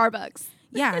 Drinking Starbucks.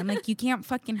 Yeah, I'm like, you can't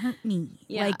fucking hurt me.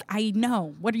 Yeah. Like, I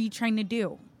know. What are you trying to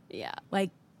do? Yeah.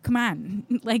 Like, come on.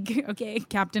 Like, okay,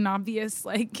 Captain Obvious.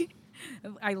 Like,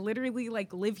 I literally,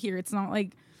 like, live here. It's not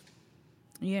like,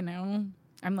 you know,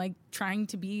 I'm, like,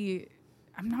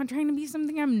 I'm not trying to be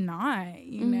something I'm not,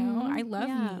 you know? I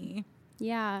love me.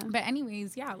 Yeah. But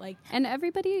anyways, yeah, like. And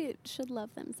everybody should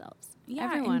love themselves. Yeah,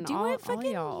 everyone, and do all, what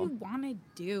fucking all you want to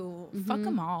do. Fuck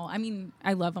them all. I mean,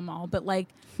 I love them all, but like,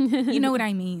 you know what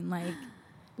I mean? Like,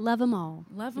 love them all.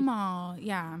 Love them all.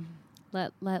 Yeah.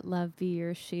 Let love be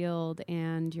your shield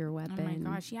and your weapon. Oh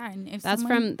my gosh, yeah. And if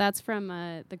that's from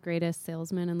The Greatest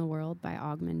Salesman in the World by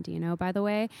Og Mandino, by the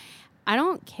way. I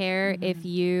don't care if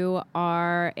you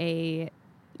are a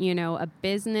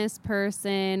business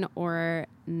person or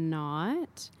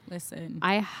not. Listen,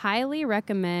 I highly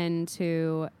recommend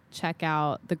to check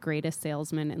out The Greatest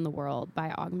Salesman in the World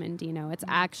by Og Mandino. It's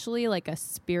actually like a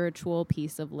spiritual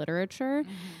piece of literature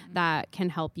that can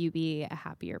help you be a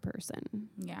happier person.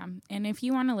 Yeah. And if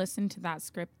you want to listen to that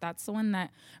script, that's the one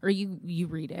that, or you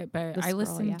read it, but I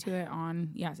listened to it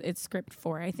on, it's script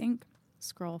 4, I think.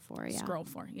 Scroll 4, yeah. Scroll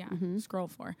 4, yeah. Scroll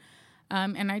 4.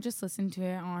 And I just listened to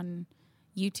it on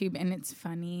YouTube, and it's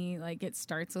funny. Like, it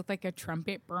starts with like a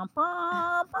trumpet.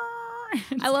 I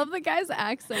love the guy's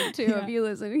accent too. If you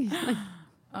listen, he's like,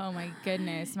 oh my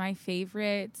goodness, my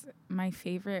favorite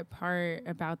part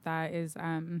about that is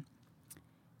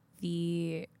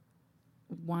the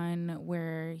one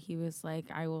where he was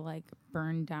like, I will like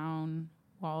burn down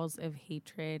walls of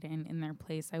hatred, and in their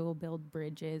place I will build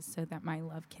bridges so that my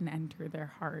love can enter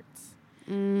their hearts.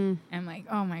 I'm like,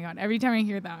 oh my God, every time I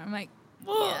hear that I'm like,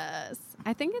 whoa. Yes.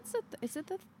 I think is it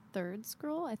the third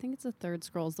scroll? I think it's the third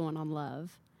scroll is the one on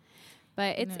love.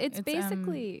 But it's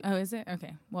basically... oh, is it?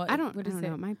 Okay. Well, I don't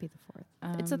know. It might be the fourth.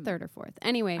 It's the third or fourth.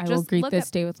 Anyway, I will greet this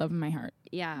day with love in my heart.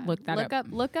 Yeah. Look up.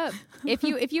 Look up. If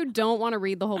you don't want to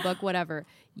read the whole book, whatever,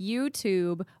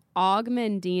 YouTube, Og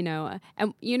Mandino.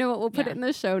 And you know what? We'll put it in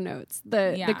the show notes.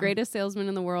 The Greatest Salesman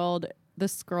in the World, the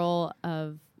Scroll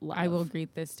of Love. I will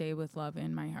greet this day with love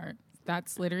in my heart.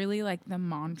 That's literally like the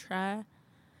mantra.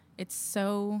 It's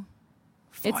so...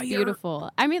 fire. It's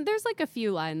beautiful. I mean, there's like a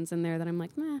few lines in there that I'm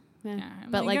like, meh. Yeah,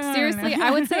 but like seriously,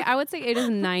 I would say it is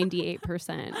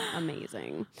 98%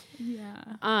 amazing.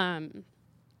 Yeah.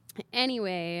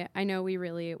 Anyway, I know we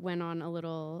really went on a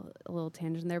little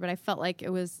tangent there, but I felt like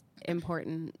it was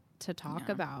important to talk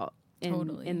about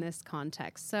in this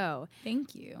context. So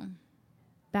thank you.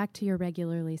 Back to your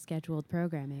regularly scheduled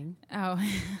programming. Oh.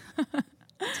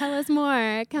 Tell us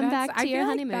more. Come back to your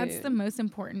honeymoon. Like that's the most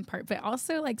important part, but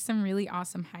also like some really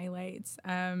awesome highlights.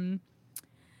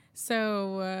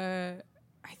 So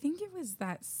I think it was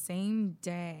that same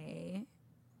day.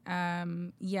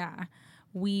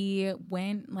 We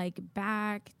went like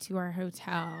back to our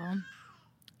hotel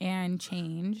and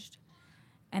changed,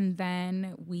 and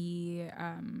then we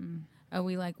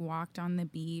like walked on the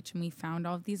beach, and we found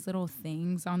all of these little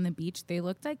things on the beach. They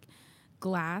looked like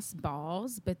glass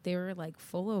balls, but they were like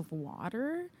full of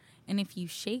water, and if you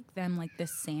shake them, like the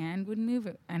sand would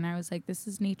move. And I was like, this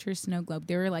is nature's snow globe.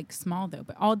 They were like small though,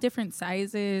 but all different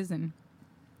sizes, and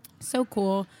so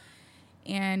cool.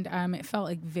 And it felt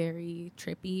like very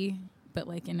trippy, but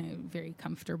like in a very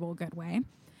comfortable, good way.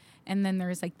 And then there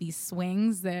was like these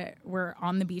swings that were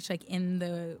on the beach, like in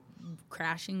the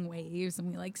crashing waves,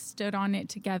 and we like stood on it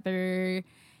together.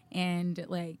 And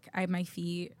like I had my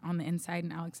feet on the inside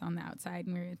and Alex on the outside,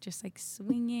 and we were just like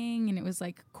swinging, and it was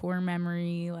like core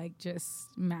memory, like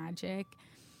just magic.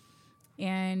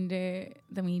 And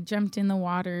then we jumped in the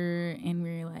water, and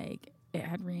we were like, it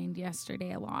had rained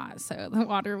yesterday a lot, so the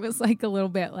water was like a little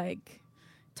bit like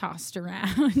tossed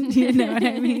around, you know what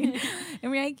I mean?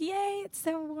 And we're like, yay, it's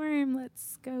so warm,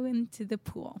 let's go into the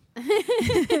pool.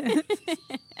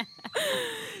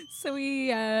 So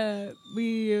we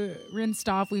rinsed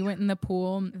off, we went in the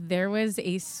pool. There was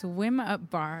a swim up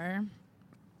bar,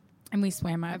 and we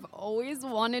swam up. I've always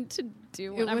wanted to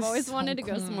do one. I've always wanted to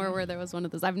go somewhere where there was one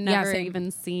of those. I've never even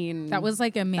seen that. Was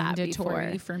like a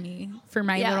mandatory for me, for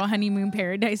my little honeymoon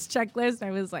paradise checklist.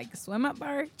 I was like, swim up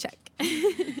bar, check.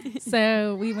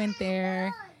 So we went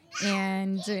there,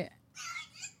 and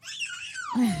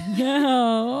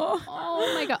no.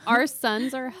 Oh my God, our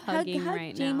sons are hugging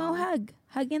right now. JMO,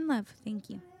 hug and love. Thank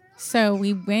you. So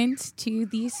we went to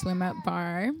the swim up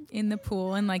bar in the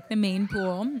pool, in like the main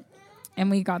pool, and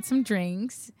we got some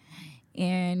drinks.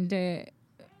 And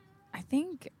I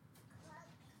think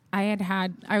I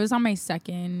was on my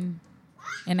second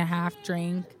and a half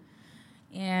drink.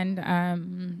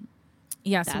 And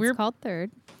that's called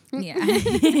third.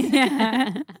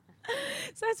 Yeah.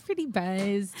 So that's pretty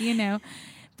buzzed, you know.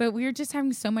 But we were just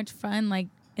having so much fun, like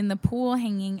in the pool,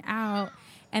 hanging out.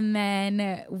 And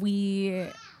then we,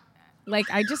 like,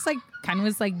 I just like kind of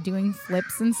was like doing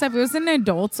flips and stuff. It was an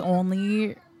adults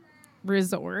only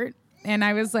resort. And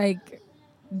I was like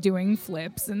doing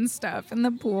flips and stuff in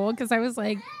the pool because I was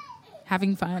like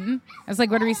having fun. I was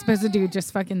like, what are we supposed to do?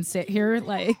 Just fucking sit here?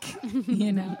 Like,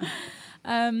 you know.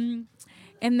 And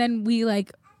then we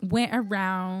like went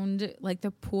around, like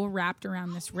the pool wrapped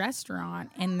around this restaurant,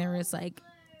 and there was like,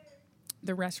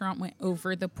 the restaurant went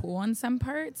over the pool in some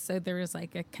parts. So there was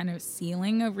like a kind of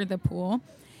ceiling over the pool.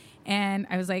 And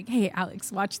I was like, hey,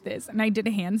 Alex, watch this. And I did a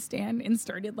handstand and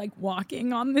started like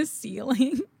walking on the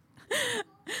ceiling.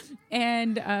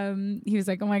 And he was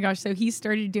like, oh my gosh. So he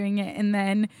started doing it. And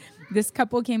then this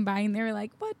couple came by and they were like,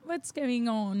 what's going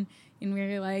on? And we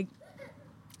were like,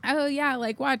 oh yeah,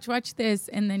 like watch this.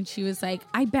 And then she was like,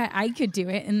 I bet I could do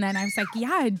it. And then I was like,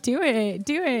 yeah, do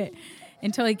it.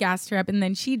 Until I gassed her up, and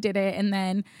then she did it, and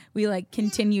then we like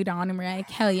continued on, and we're like,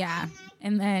 hell yeah.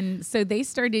 And then so they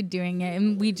started doing it,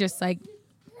 and we just like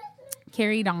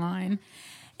carried on,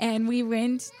 and we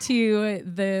went to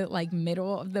the like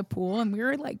middle of the pool, and we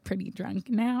were like pretty drunk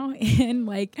now, and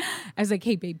like I was like,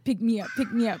 hey babe, pick me up,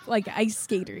 like ice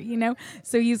skater, you know.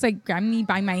 So he was like grabbing me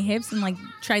by my hips and like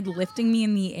tried lifting me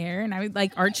in the air, and I would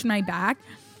like arch my back.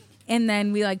 And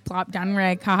then we like plopped down. We're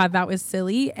like, haha, that was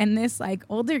silly. And this like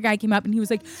older guy came up and he was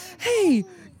like, hey,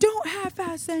 don't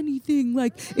half-ass anything.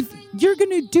 Like, if you're going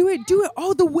to do it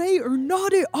all the way or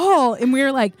not at all. And we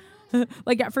were like,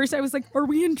 like at first I was like, are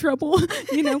we in trouble?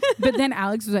 You know, but then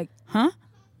Alex was like, huh?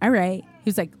 All right. He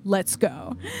was like, let's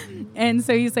go. And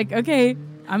so he's like, okay,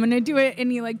 I'm going to do it.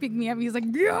 And he like picked me up. He's like,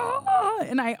 yeah.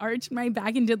 And I arched my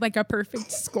back and did like a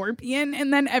perfect scorpion.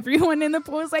 And then everyone in the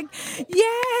pool was like, yay.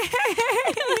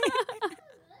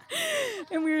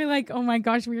 And we were like, oh my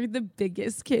gosh, we were the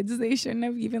biggest kids. They shouldn't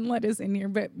have even let us in here,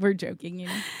 but we're joking, you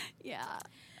know? Yeah.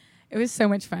 It was so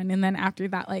much fun. And then after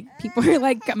that, like people were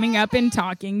like coming up and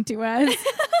talking to us.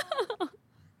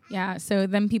 Yeah. So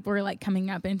then people were like coming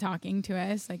up and talking to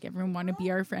us. Like everyone wanted to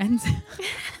be our friends.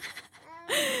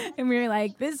 And we were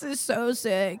like, this is so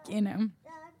sick, you know?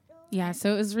 Yeah,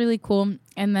 so it was really cool.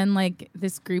 And then like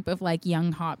this group of like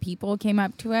young hot people came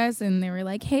up to us and they were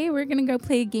like, hey, we're going to go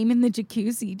play a game in the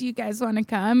jacuzzi. Do you guys want to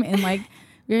come? And like,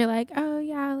 we were like, oh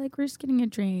yeah, like we're just getting a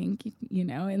drink, you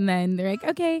know? And then they're like,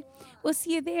 okay, we'll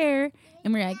see you there.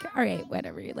 And we're like, all right,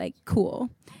 whatever, like cool.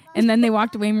 And then they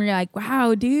walked away and we were like,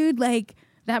 wow, dude, like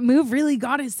that move really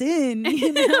got us in,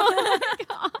 you know?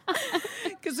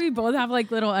 Because we both have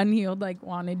like little unhealed, like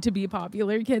wanted to be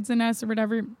popular kids in us or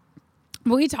whatever.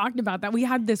 But we talked about that. We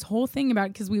had this whole thing about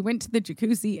it because we went to the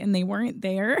jacuzzi and they weren't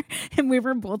there. And we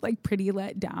were both like pretty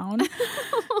let down.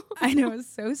 I know, it was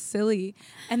so silly.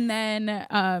 And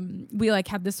then we like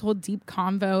had this whole deep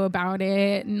convo about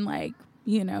it and like,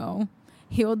 you know,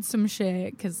 healed some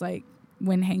shit. Because like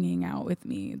when hanging out with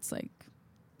me, it's like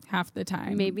half the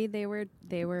time. Maybe they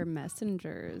were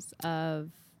messengers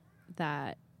of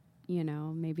that, you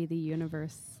know, maybe the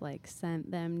universe like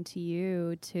sent them to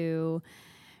you to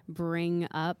bring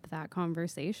up that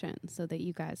conversation so that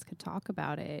you guys could talk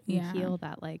about it and heal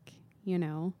that, like, you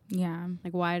know,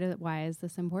 like why is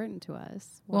this important to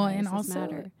us? Why well, and also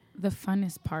matter? The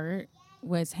funnest part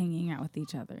was hanging out with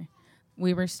each other.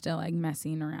 We were still like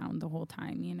messing around the whole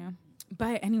time, you know.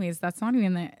 But anyways, that's not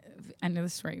even the end of the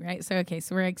story, right? So okay,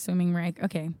 so we're like swimming. We're like,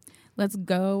 okay, let's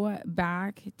go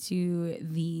back to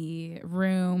the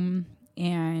room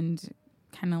and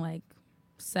kind of like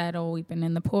settle. We've been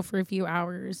in the pool for a few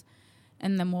hours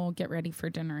and then we'll get ready for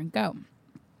dinner and go.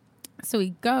 So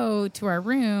we go to our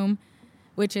room,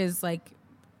 which is like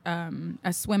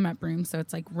a swim up room. So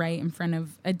it's like right in front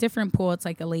of a different pool. It's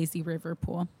like a lazy river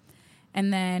pool.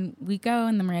 And then we go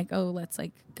and then we're like, oh, let's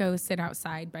like go sit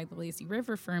outside by the lazy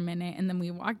river for a minute. And then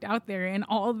we walked out there and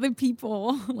all the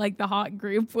people, like the hot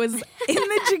group was in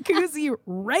the jacuzzi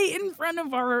right in front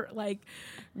of our like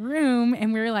room.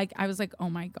 And we were like, I was like, oh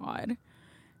my God.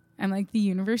 I'm like, the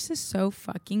universe is so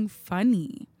fucking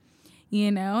funny,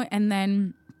 you know? And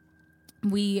then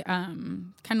we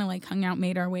kind of like hung out,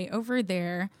 made our way over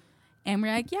there. And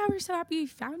we're like, yeah, we're so happy we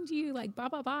found you. Like, blah,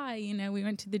 blah, blah. You know, we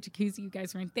went to the jacuzzi. You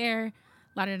guys weren't there.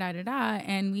 La, da, da, da, da.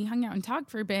 And we hung out and talked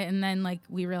for a bit. And then, like,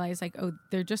 we realized, like, oh,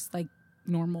 they're just, like,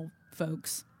 normal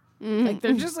folks. Mm-hmm. Like,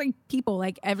 they're just, like, people.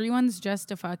 Like, everyone's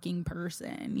just a fucking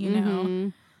person, you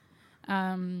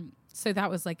know? So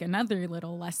that was, like, another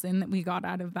little lesson that we got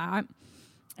out of that.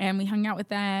 And we hung out with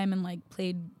them and, like,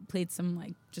 played some,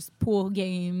 like, just pool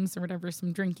games or whatever,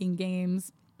 some drinking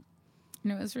games.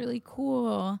 And it was really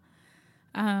cool.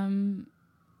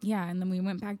 Yeah, and then we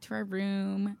went back to our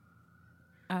room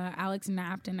Alex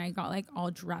napped and I got like all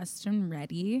dressed and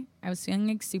ready. I was feeling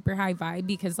like super high vibe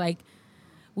because like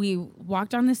we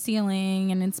walked on the ceiling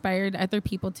and inspired other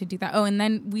people to do that. Oh, and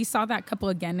then we saw that couple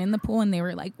again in the pool and they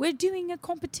were like, we're doing a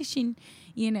competition,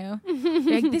 you know,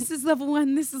 like this is level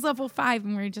 1, this is level 5.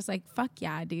 And we were just like, fuck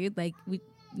yeah, dude. Like we,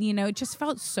 you know, it just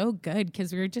felt so good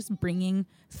because we were just bringing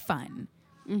fun.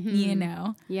 You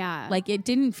know? Yeah. Like it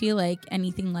didn't feel like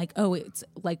anything like, oh, it's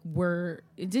like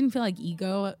it didn't feel like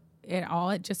ego at all.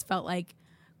 It just felt like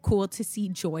cool to see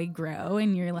joy grow.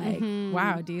 And you're like,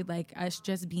 wow, dude, like us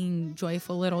just being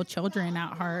joyful little children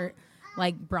at heart,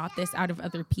 like brought this out of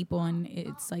other people. And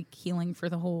it's like healing for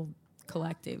the whole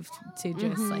collective to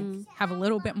just like have a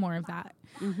little bit more of that.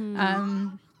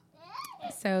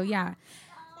 So, yeah.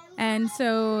 And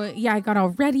so, yeah, I got all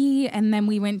ready and then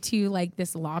we went to like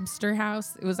this lobster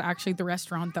house. It was actually the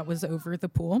restaurant that was over the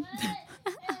pool.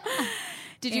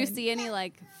 Did you see any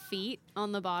like feet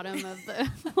on the bottom of the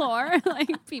floor? Like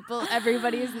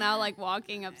everybody is now like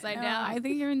walking upside down. I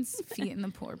think everyone's feet in the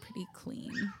pool are pretty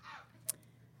clean.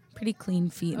 Pretty clean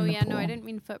feet in the pool. No, I didn't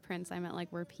mean footprints. I meant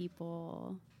like were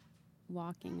people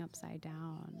walking upside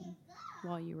down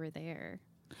while you were there?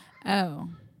 Oh,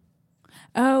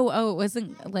 it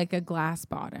wasn't like a glass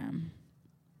bottom.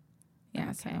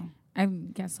 Yeah, okay. So I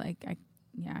guess like I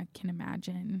can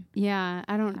imagine. Yeah,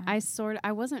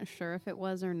 I wasn't sure if it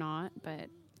was or not, but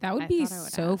that would be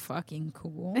so fucking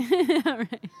cool.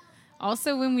 Right.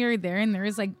 Also, when we were there and there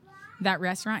was like that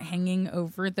restaurant hanging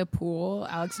over the pool,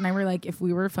 Alex and I were like, if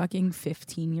we were fucking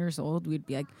 15 years old, we'd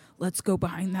be like, let's go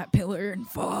behind that pillar and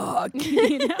fuck,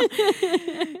 you know?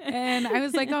 And I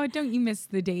was like, oh, don't you miss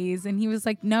the days? And he was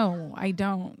like, no, I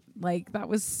don't. Like, that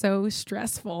was so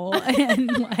stressful.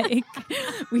 And like,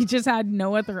 we just had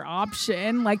no other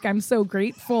option. Like, I'm so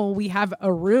grateful we have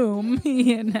a room,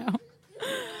 you know?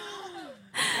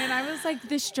 And I was like,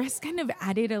 the stress kind of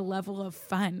added a level of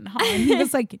fun, huh? And he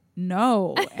was like,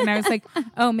 no. And I was like,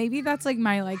 oh, maybe that's like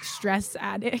my like stress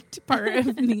addict part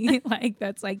of me. Like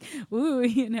that's like, ooh,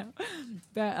 you know.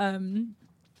 But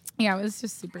yeah, it was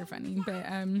just super funny. But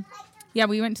yeah,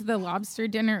 we went to the lobster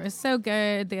dinner. It was so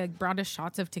good. They like brought us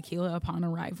shots of tequila upon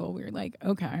arrival. We were like,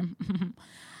 okay.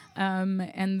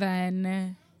 And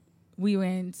then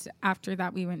after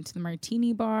that we went to the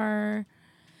martini bar.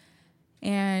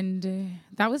 And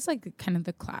that was like kind of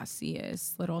the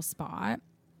classiest little spot.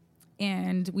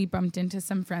 And we bumped into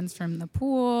some friends from the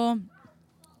pool.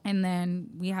 And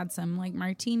then we had some like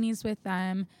martinis with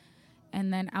them.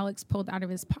 And then Alex pulled out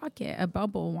of his pocket a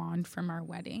bubble wand from our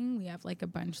wedding. We have like a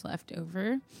bunch left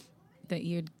over that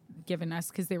you had given us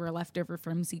because they were left over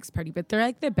from Zeke's party. But they're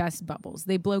like the best bubbles.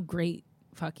 They blow great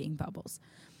fucking bubbles.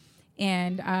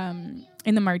 And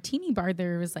in the martini bar,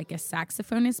 there was like a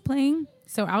saxophonist playing.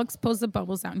 So Alex pulls the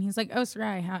bubbles out and he's like, oh,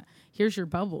 Sarai, here's your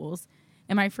bubbles.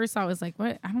 And my first thought was like,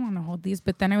 what? I don't want to hold these.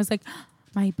 But then I was like,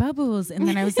 my bubbles. And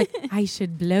then I was like, I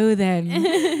should blow them.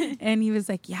 And he was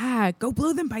like, yeah, go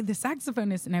blow them by the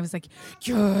saxophonist. And I was like,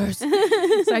 yes. So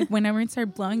I went over and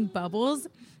started blowing bubbles.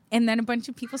 And then a bunch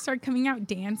of people started coming out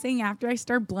dancing after I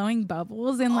started blowing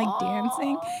bubbles and like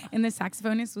dancing. And the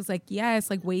saxophonist was like, yes,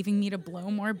 like waving me to blow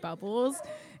more bubbles.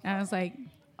 And I was like,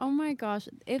 oh my gosh,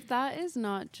 if that is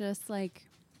not just like,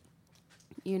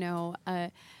 you know,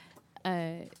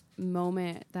 a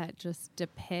moment that just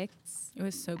depicts it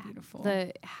was so beautiful.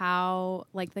 How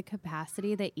like the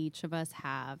capacity that each of us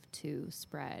have to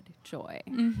spread joy.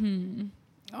 Mm-hmm.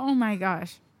 Oh my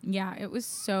gosh. Yeah, it was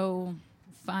so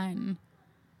fun.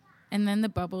 And then the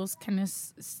bubbles kind of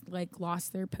like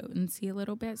lost their potency a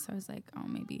little bit. So I was like, oh,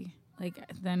 maybe like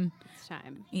then it's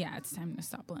time. Yeah, it's time to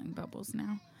stop blowing bubbles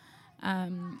now.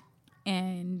 And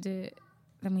then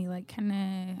we like kind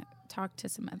of talked to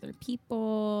some other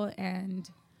people and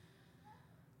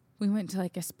we went to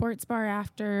like a sports bar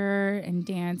after and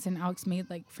danced. And Alex made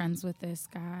like friends with this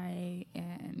guy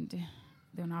and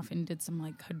then off and did some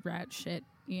like hood rat shit,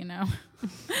 you know.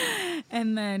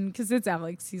 And then because it's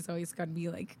Alex, he's always got to be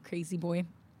like crazy boy.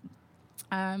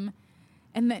 And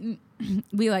then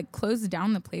we like closed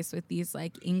down the place with these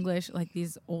like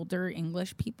these older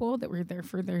English people that were there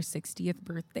for their 60th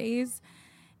birthdays,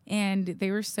 and they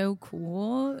were so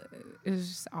cool. It was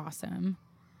just awesome.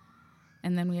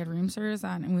 And then we had room service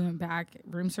on and we went back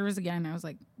room service again. I was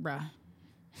like, bruh.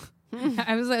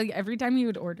 I was like, every time he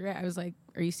would order it, I was like,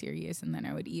 are you serious? And then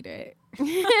I would eat it.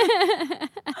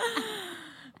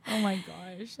 Oh my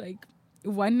gosh. Like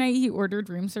one night he ordered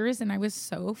room service and I was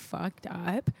so fucked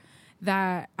up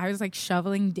that I was like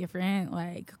shoveling different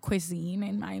like cuisine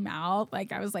in my mouth.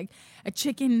 Like I was like a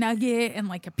chicken nugget and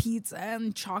like a pizza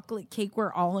and chocolate cake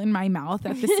were all in my mouth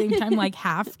at the same time, like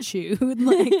half chewed.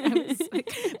 Like I was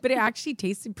like, but it actually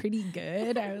tasted pretty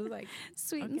good. I was like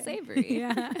sweet and savory.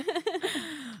 Yeah.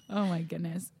 Oh my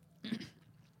goodness.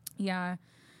 Yeah.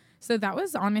 So that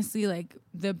was honestly like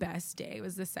the best day. It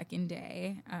was the second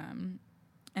day.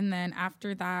 And then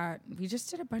after that, we just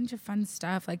did a bunch of fun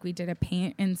stuff. Like we did a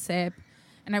paint and sip,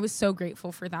 and I was so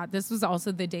grateful for that. This was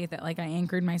also the day that like I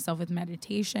anchored myself with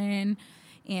meditation,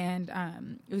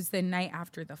 and it was the night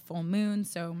after the full moon.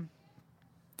 So,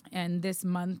 and this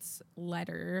month's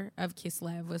letter of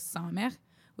Kislev was Samech,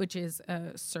 which is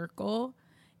a circle.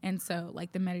 And so,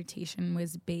 like, the meditation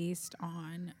was based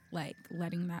on, like,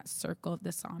 letting that circle of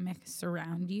the Samech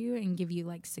surround you and give you,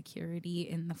 like, security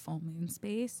in the full moon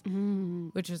space,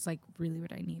 which is, like, really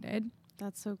what I needed.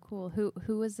 That's so cool.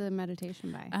 Who was the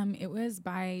meditation by? It was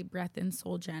by Breath and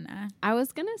Soul Jenna. I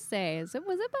was going to say, was it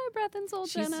by Breath and Soul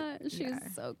Jenna? She's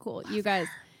so cool. You guys,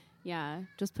 yeah,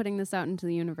 just putting this out into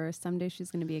the universe. Someday she's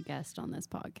going to be a guest on this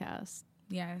podcast.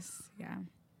 Yes, yeah.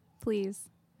 Please.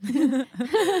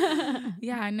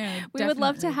 Yeah, no. We would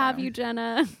love to have you,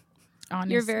 Jenna.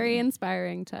 Honestly. You're very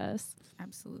inspiring to us.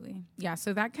 Absolutely. Yeah,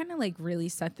 so that kind of like really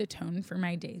set the tone for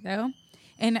my day though.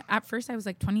 And at first I was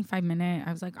like 25 minutes.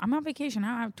 I was like, I'm on vacation. I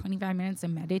don't have 25 minutes to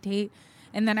meditate.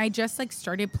 And then I just like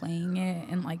started playing it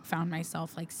and like found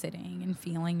myself like sitting and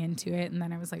feeling into it. And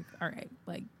then I was like, all right,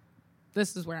 like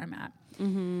this is where I'm at.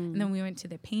 And then we went to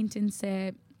the paint and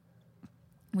sip.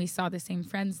 We saw the same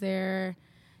friends there.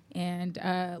 And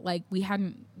like we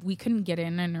couldn't get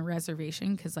in on a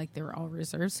reservation because like they were all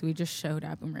reserved. So we just showed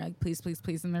up and we're like, please, please,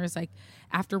 please. And there was like,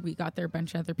 after we got there, a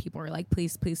bunch of other people were like,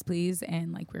 please, please, please.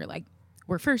 And like we were like,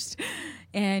 we're first.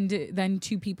 And then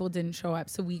 2 people didn't show up.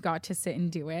 So we got to sit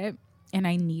and do it. And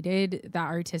I needed that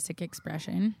artistic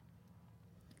expression.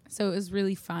 So it was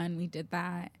really fun. We did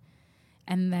that.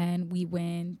 And then we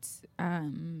went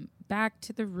back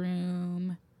to the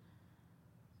room.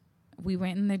 We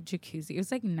went in the jacuzzi. It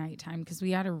was like nighttime because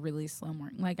we had a really slow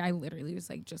morning. Like I literally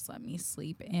was like, just let me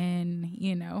sleep in,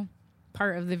 you know,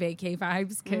 part of the vacay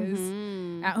vibes because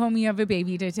at home you have a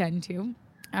baby to tend to.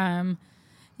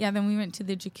 Yeah, then we went to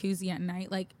the jacuzzi at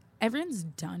night. Like everyone's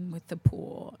done with the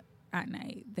pool at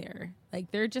night there.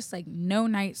 Like they're just like no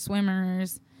night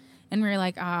swimmers. And we were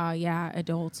like, yeah,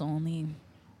 adults only.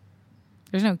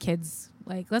 There's no kids.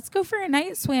 Like, let's go for a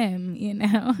night swim, you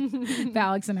know.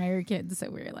 Alex and I are kids, so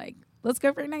we were like, let's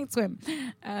go for a night swim.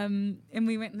 And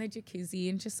we went in the jacuzzi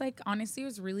and just like, honestly, it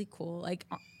was really cool. Like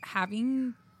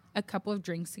having a couple of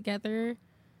drinks together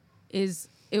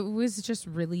it was just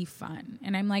really fun.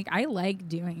 And I'm like, I like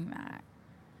doing that.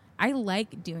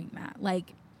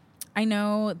 Like, I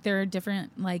know there are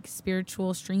different like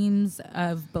spiritual streams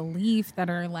of belief that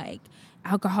are like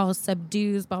alcohol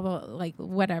subdues, blah, blah, like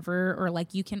whatever. Or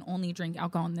like you can only drink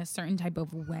alcohol in this certain type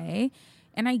of way.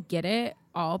 And I get it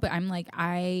all, but I'm like,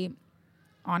 I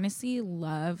honestly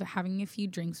love having a few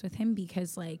drinks with him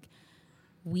because like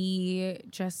we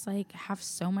just like have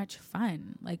so much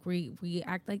fun. Like we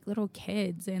act like little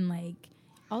kids and like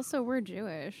also we're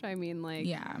Jewish. I mean like,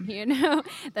 yeah, you know,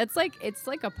 that's like, it's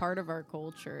like a part of our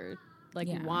culture. Like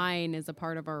wine is a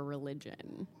part of our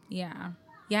religion. Yeah.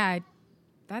 Yeah.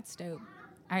 That's dope.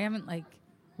 I haven't like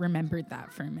remembered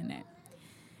that for a minute.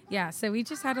 Yeah. So we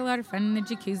just had a lot of fun in the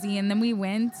jacuzzi and then we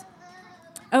went,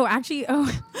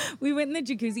 we went in the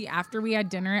jacuzzi after we had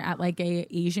dinner at like a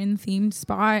Asian themed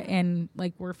spot and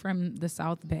like we're from the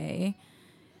South Bay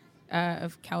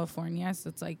of California. So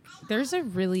it's like, there's a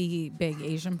really big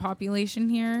Asian population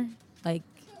here. Like,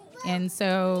 and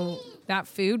so that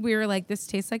food, we were like, this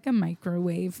tastes like a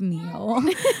microwave meal.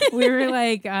 We were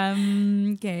like,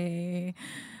 okay.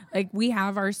 Like we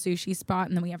have our sushi spot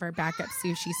and then we have our backup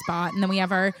sushi spot and then we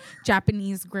have our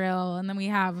Japanese grill and then we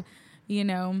have, you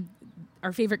know,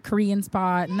 our favorite Korean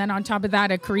spot. And then on top of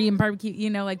that, a Korean barbecue,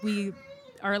 you know, like we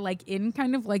are like in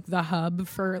kind of like the hub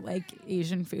for like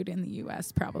Asian food in the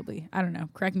US probably. I don't know.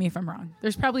 Correct me if I'm wrong.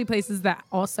 There's probably places that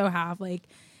also have like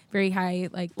very high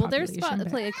like population. Well,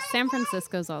 there's like San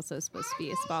Francisco's also supposed to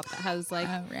be a spot that has like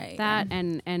that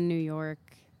and New York.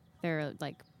 They're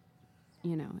like,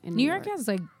 you know, in New York has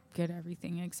like good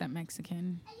everything except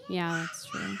Mexican. Yeah, that's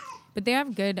true. But they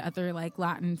have good other like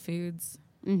Latin foods,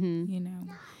 you know.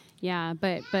 Yeah,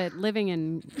 but living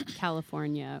in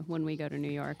California, when we go to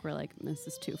New York, we're like, this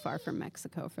is too far from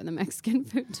Mexico for the Mexican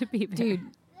food to be there. Dude,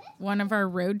 one of our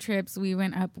road trips, we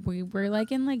went up, we were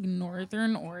like in like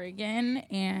northern Oregon,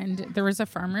 and there was a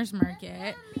farmer's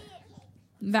market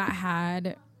that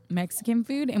had Mexican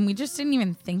food, and we just didn't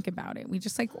even think about it. We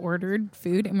just like ordered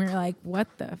food, and we were like, "What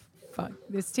the fuck?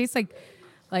 This tastes like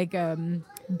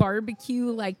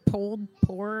barbecue, like pulled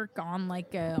pork on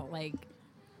like a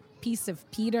piece of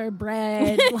pita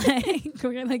bread." Like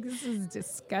we were like, "This is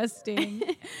disgusting."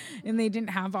 And they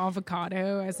didn't have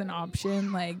avocado as an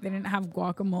option. Like they didn't have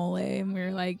guacamole, and we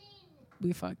were like,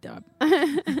 we fucked up.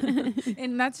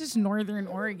 And that's just Northern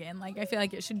Oregon. Like I feel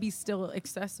like it should be still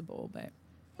accessible, but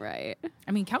Right.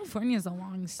 I mean, California is a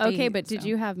long state. Okay, but did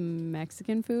you have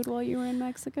Mexican food while you were in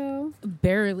Mexico?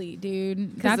 Barely,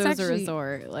 dude. That's actually a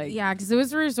resort. Yeah, because it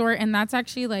was a resort, and that's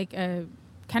actually like a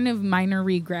kind of minor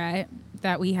regret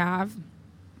that we have.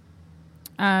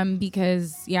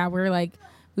 Because we're like,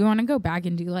 we want to go back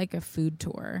and do like a food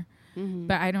tour,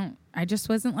 but I just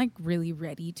wasn't like really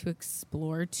ready to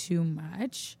explore too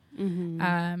much.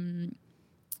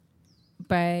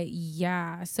 But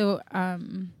yeah, so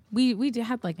we did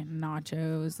have like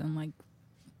nachos and like,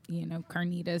 you know,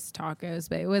 carnitas, tacos,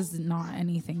 but it was not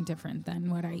anything different than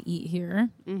what I eat here.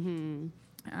 Too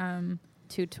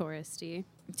touristy.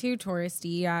 Too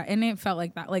touristy, yeah. And it felt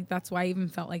like that. Like that's why I even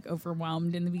felt like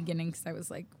overwhelmed in the beginning, because I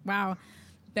was like, wow.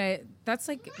 But that's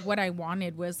like what I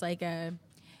wanted, was like a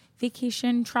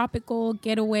vacation, tropical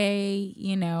getaway.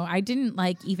 You know, I didn't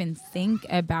like even think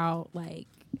about like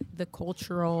the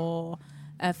cultural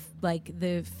like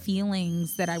the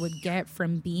feelings that I would get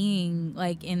from being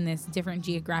like in this different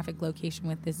geographic location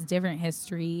with this different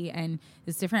history and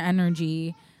this different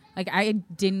energy. Like I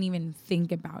didn't even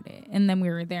think about it. And then we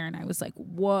were there and I was like,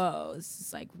 whoa, this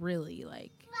is like really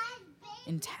like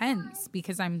intense,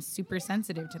 because I'm super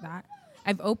sensitive to that.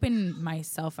 I've opened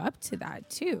myself up to that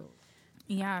too.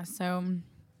 Yeah. So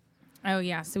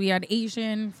we had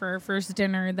Asian for our first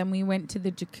dinner. Then we went to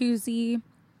the jacuzzi.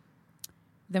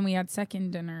 Then we had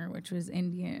second dinner, which was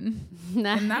Indian.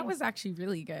 Nice. And that was actually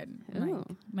really good. Like,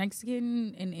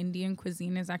 Mexican and Indian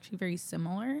cuisine is actually very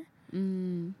similar.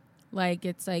 Like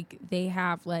it's like they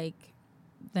have like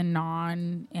the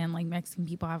naan, and like Mexican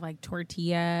people have like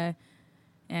tortilla,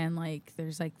 and like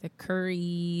there's like the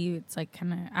curry. It's like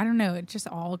kind of, I don't know, it's just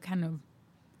all kind of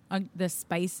the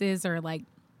spices are like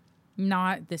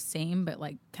not the same, but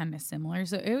like kind of similar.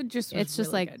 So it just was, it's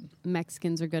just really like good.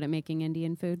 Mexicans are good at making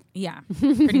Indian food. Yeah,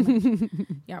 pretty much.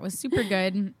 Yeah, it was super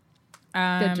good.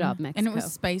 Good job, Mexico. And it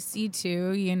was spicy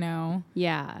too, you know.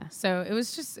 Yeah. So it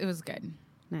was good.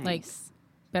 Nice. Like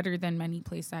better than many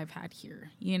places I've had here,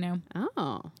 you know.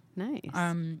 Oh, nice.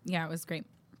 Yeah, it was great.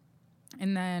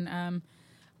 And then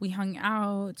we hung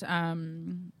out.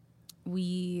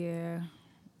 We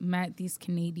met these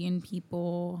Canadian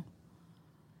people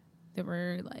that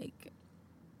were like,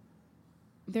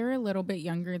 they were a little bit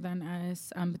younger than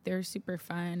us, but they were super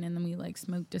fun. And then we like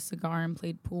smoked a cigar and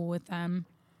played pool with them.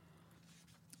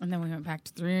 And then we went back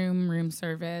to the room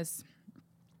service.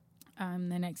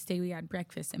 The next day we had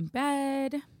breakfast in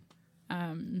bed.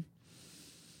 And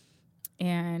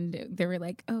they were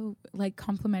like, oh, like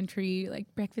complimentary, like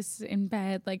breakfast in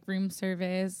bed, like room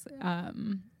service,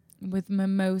 with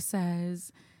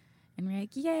mimosas. And we're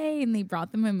like, yay. And they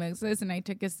brought the mimosas and I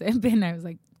took a sip and I was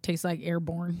like, tastes like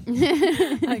airborne.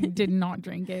 I did not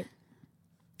drink it.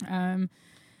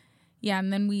 Yeah.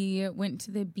 And then we went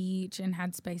to the beach and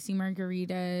had spicy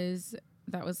margaritas.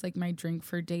 That was like my drink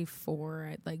for day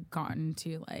 4. I'd like gotten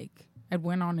to like, I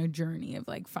went on a journey of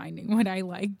like finding what I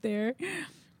liked there.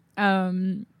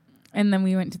 And then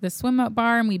we went to the swim up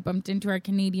bar and we bumped into our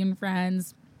Canadian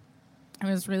friends. It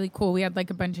was really cool. We had like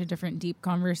a bunch of different deep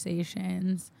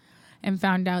conversations and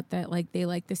found out that like they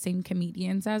like the same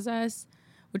comedians as us,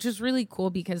 which is really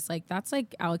cool because like that's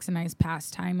like Alex and I's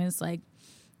pastime, is like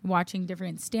watching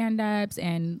different stand-ups,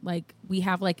 and like we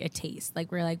have like a taste.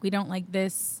 Like we're like, we don't like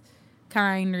this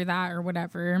kind or that or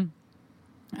whatever.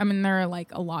 I mean, there are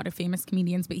like a lot of famous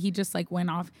comedians, but he just like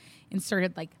went off and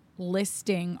started like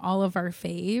listing all of our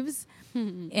faves.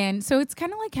 And so it's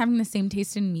kind of like having the same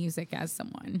taste in music as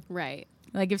someone. Right.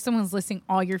 Like if someone's listing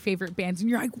all your favorite bands and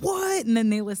you're like, what? And then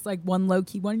they list like one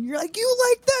low-key one and you're like, you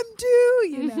like them too,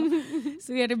 you know?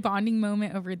 So we had a bonding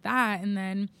moment over that. And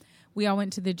then we all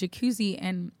went to the jacuzzi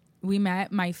and we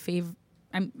met my favorite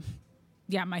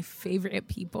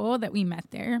people that we met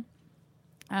there.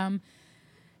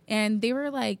 And they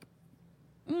were like,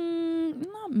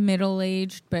 not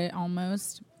middle-aged, but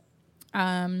almost.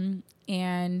 And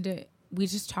we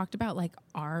just talked about like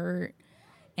art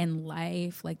and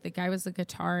life. Like the guy was a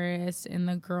guitarist and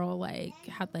the girl like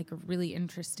had like a really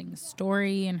interesting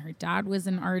story, and her dad was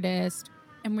an artist.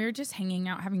 And we were just hanging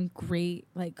out, having great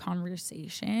like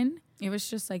conversation. It was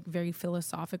just like very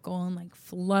philosophical and like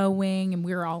flowing, and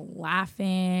we were all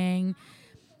laughing.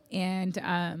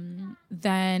 And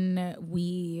then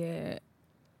we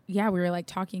were like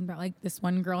talking about like this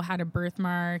one girl had a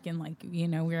birthmark, and like, we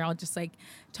were all just like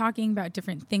talking about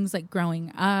different things like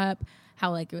growing up,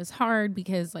 how like it was hard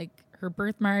because like her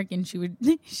birthmark, and she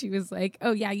was like,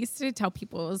 oh yeah, I used to tell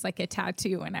people it was like a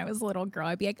tattoo when I was a little girl.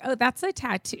 I'd be like, oh, that's a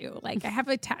tattoo. Like I have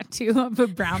a tattoo of a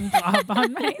brown blob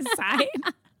on my side.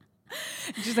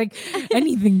 She's like,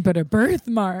 anything but a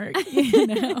birthmark,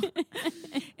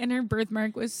 And her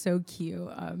birthmark was so cute.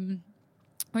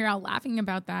 We were all laughing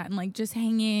about that and like just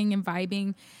hanging and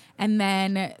vibing. And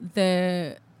then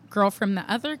the girl from the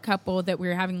other couple that we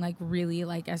were having like really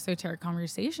like esoteric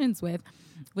conversations with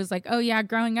was like, oh yeah,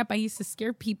 growing up I used to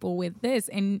scare people with this.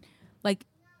 And like,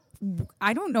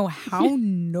 I don't know how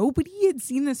nobody had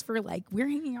seen this for like, we were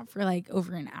hanging out for like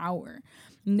over an hour.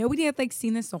 Nobody had like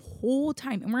seen this the whole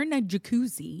time. And we're in a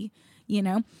jacuzzi,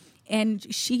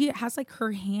 and she has like,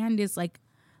 her hand is like,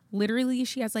 literally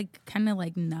she has like kind of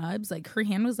like nubs. Like her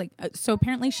hand was like, so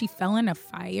apparently she fell in a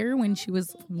fire when she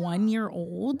was 1 year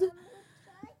old.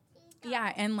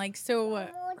 Yeah. And like, so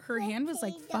her hand was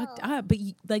like fucked up, but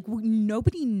like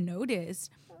nobody noticed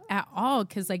at all.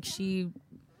 Cause like she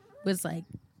was like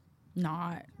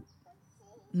not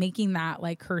making that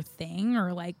like her thing,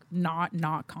 or like not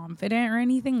confident or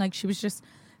anything. Like she was just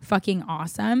fucking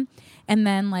awesome. And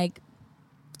then like,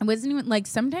 I wasn't even like,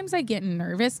 sometimes I get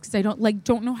nervous because I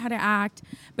don't know how to act,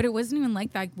 but it wasn't even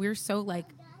like that. We're so like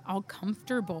all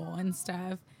comfortable and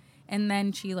stuff. And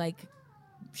then she like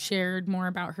shared more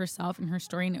about herself and her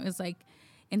story, and it was like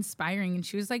inspiring. And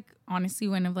she was like honestly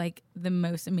one of like the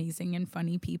most amazing and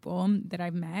funny people that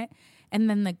I've met. And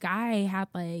then the guy had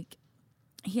like,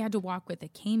 he had to walk with a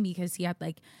cane because he had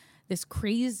like this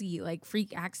crazy like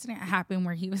freak accident happen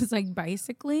where he was like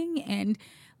bicycling, and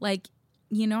like,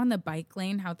 on the bike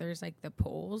lane, how there's like the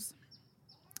poles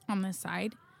on the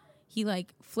side, he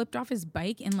like flipped off his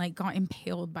bike and like got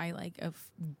impaled by like a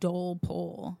dull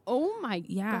pole. Oh my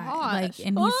gosh. Like,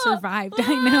 and he survived.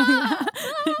 I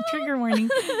know. Trigger warning.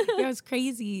 It was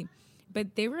crazy.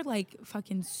 But they were like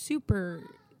fucking super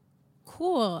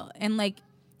cool. And like,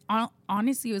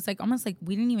 honestly, it was like almost like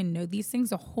we didn't even know these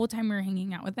things the whole time we were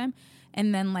hanging out with them.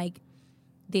 And then like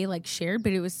they like shared,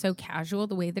 but it was so casual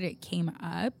the way that it came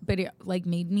up, but it like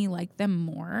made me like them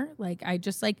more. Like I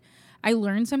just like, I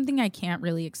learned something I can't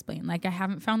really explain. Like I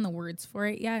haven't found the words for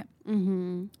it yet,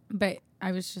 but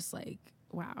I was just like,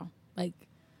 wow, like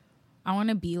I want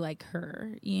to be like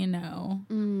her, I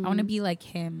want to be like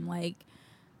him, like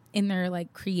in their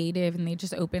like creative, and they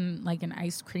just opened like an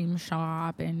ice cream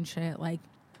shop and shit. Like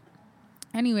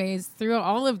anyways, through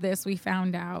all of this, we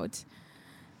found out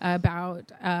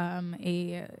about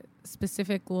a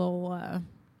specific little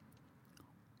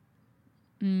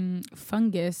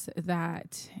fungus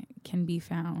that can be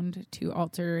found to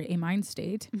alter a mind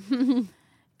state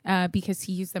because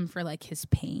he used them for like his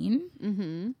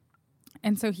pain.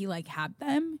 And so he like had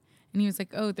them, and he was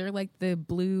like, oh, they're like the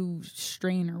blue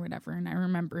strain or whatever. And I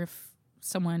remember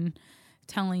someone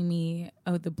telling me,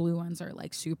 oh, the blue ones are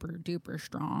like super duper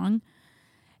strong.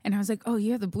 And I was like, oh,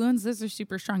 yeah, the blue ones, those are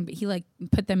super strong. But he, like,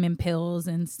 put them in pills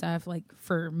and stuff, like,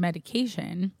 for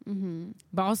medication.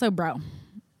 But also, bro.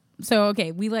 So,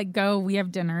 okay, we, like, we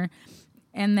have dinner.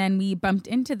 And then we bumped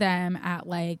into them at,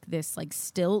 like, this, like,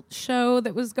 stilt show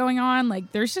that was going on.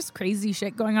 Like, there's just crazy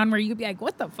shit going on where you'd be like,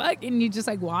 what the fuck? And you just,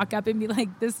 like, walk up and be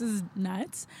like, this is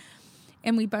nuts.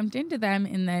 And we bumped into them.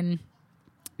 And then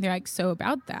they're like, so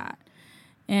about that.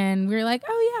 And we were like,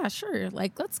 oh, yeah, sure.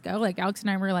 Like, let's go. Like, Alex and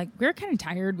I were like, we were kind of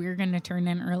tired. We were going to turn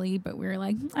in early, but we were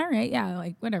like, all right, yeah,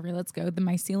 like, whatever, let's go. The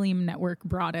Mycelium Network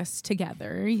brought us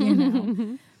together,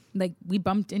 Like, we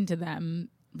bumped into them,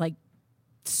 like,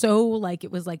 so, like,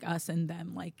 it was, like, us and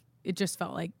them. Like, it just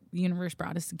felt like the universe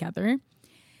brought us together.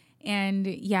 And,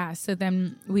 yeah, so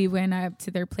then we went up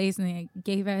to their place, and they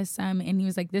gave us some, and he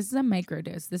was like, this is a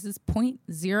microdose. This is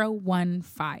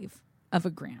 0.015 of a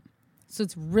gram. So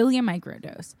it's really a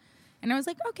microdose. And I was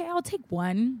like, okay, I'll take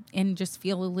one and just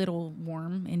feel a little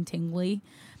warm and tingly.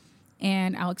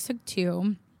 And Alex took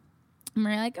 2. And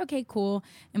we're like, okay, cool.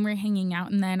 And we're hanging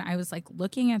out. And then I was like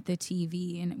looking at the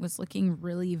TV, and it was looking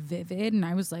really vivid. And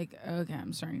I was like, okay,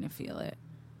 I'm starting to feel it.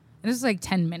 And this was like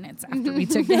 10 minutes after we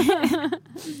took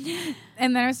it.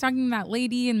 And then I was talking to that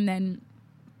lady, and then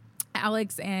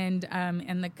Alex and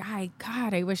the guy,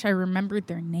 God, I wish I remembered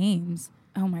their names.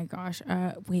 Oh my gosh.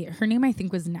 Wait, her name I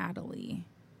think was Natalie.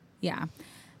 Yeah.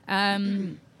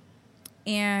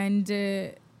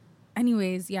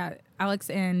 Anyways, yeah, Alex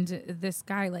and this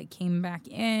guy like came back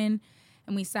in,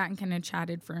 and we sat and kind of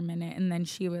chatted for a minute, and then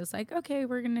she was like, okay,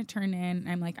 we're going to turn in. And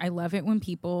I'm like, I love it when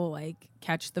people like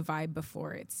catch the vibe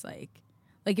before it's like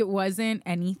Like it wasn't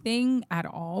anything at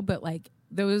all, but like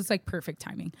that was like perfect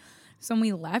timing. So when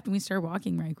we left and we started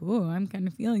walking, we're like, oh, I'm kind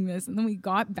of feeling this. And then we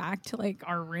got back to like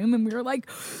our room and we were like,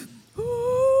 we're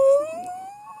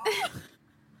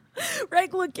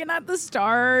like looking at the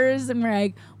stars and we're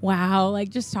like, wow, like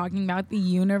just talking about the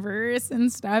universe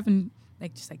and stuff and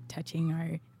like just like touching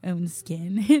our own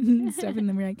skin and stuff. And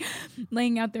then we're like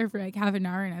laying out there for like half an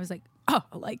hour and I was like, oh,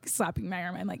 like slapping my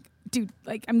arm. I'm like, dude,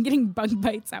 like I'm getting bug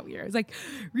bites out here. I was like,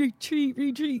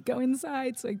 retreat, go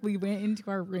inside. So like we went into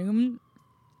our room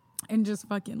and just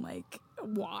fucking like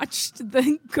watched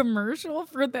the commercial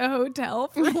for the hotel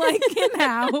for like an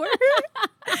hour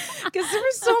because there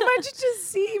was so much to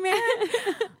see,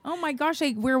 man. Oh my gosh,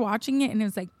 like we're watching it and it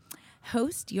was like,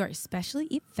 host your special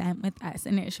event with us,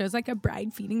 and it shows like a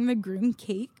bride feeding the groom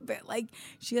cake, but like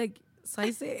she like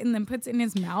slices it and then puts it in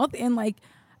his mouth, and like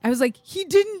I was like, he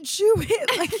didn't chew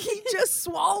it, like he just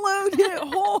swallowed it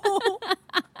whole.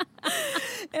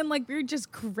 And like we were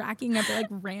just cracking up at like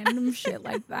random shit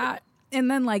like that. And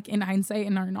then like in hindsight,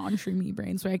 in our non-shroomy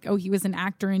brains, we're like, oh, he was an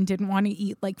actor and didn't want to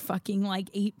eat like fucking like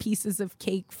 8 pieces of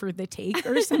cake for the take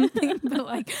or something. But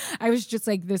like I was just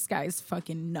like, this guy's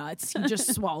fucking nuts. He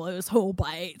just swallows whole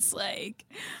bites. Like,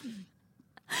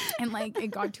 and like it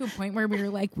got to a point where we were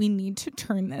like, we need to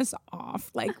turn this off.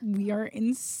 Like we are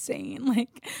insane.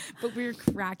 Like, but we were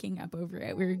cracking up over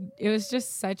it. It was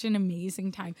just such an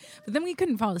amazing time. But then we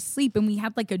couldn't fall asleep and we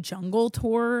had like a jungle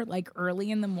tour like early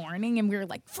in the morning and we were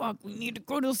like, fuck, we need to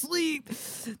go to sleep.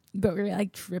 But we were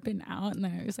like tripping out and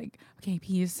then I was like, okay,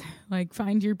 peace. Like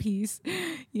find your peace,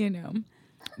 you know.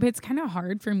 But it's kind of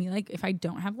hard for me, like if I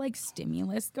don't have like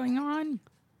stimulus going on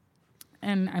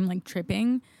and I'm like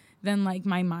tripping, then like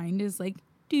my mind is like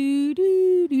do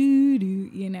do do do,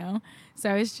 you know. So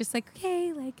I was just like,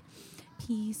 okay, like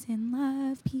peace and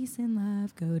love,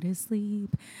 go to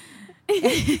sleep.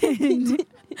 And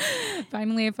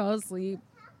finally I fell asleep.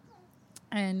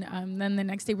 And then the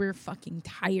next day we were fucking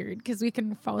tired because we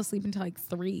couldn't fall asleep until like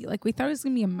 3. Like we thought it was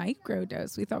gonna be a micro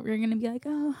dose. We thought we were gonna be like,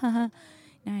 oh, haha,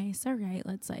 nice, all right,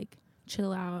 let's like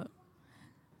chill out.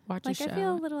 Watch like a show. I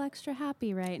feel a little extra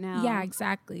happy right now. Yeah,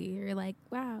 exactly. You're like,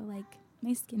 wow, like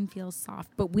my skin feels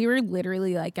soft. But we were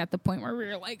literally like at the point where we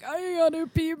were like, I gotta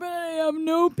pee, but I have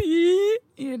no pee.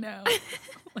 You know,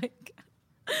 like,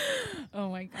 oh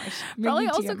my gosh. Probably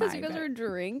Maybe also because TMI, you guys but were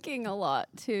drinking a lot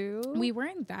too. we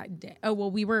weren't that day. Oh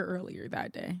well, we were earlier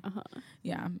that day.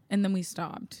 Yeah, and then we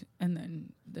stopped, and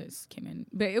then this came in.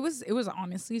 But it was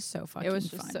honestly so fucking. It was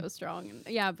just fun. so strong.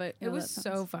 Yeah, but it was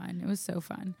so fun. It was so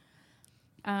fun.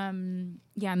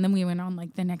 Yeah, and then we went on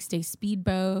like the next day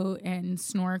speedboat and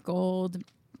snorkeled,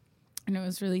 and it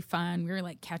was really fun. We were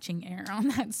like catching air on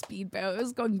that speedboat. It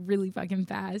was going really fucking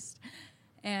fast,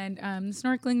 and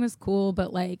snorkeling was cool.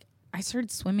 But like I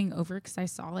started swimming over because I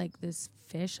saw like this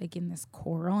fish like in this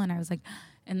coral, and I was like,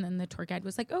 and then the tour guide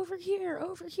was like, over here,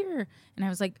 and I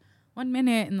was like, 1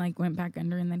 minute, and like went back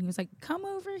under, and then he was like, come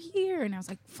over here, and I was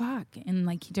like, fuck, and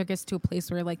like he took us to a place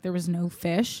where like there was no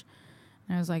fish,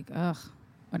 and I was like, ugh.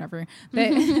 Whatever, but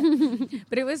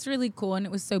but it was really cool and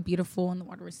it was so beautiful and the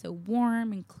water was so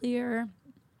warm and clear,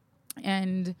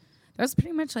 and that was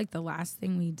pretty much like the last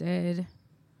thing we did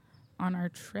on our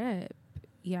trip.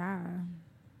 Yeah,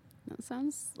 that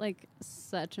sounds like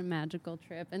such a magical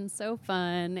trip and so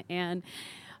fun, and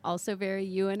also very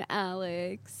you and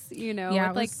Alex, you know. Yeah,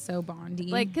 it like was so bondy,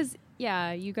 like because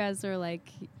you guys are like,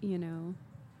 you know,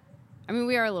 I mean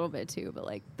we are a little bit too, but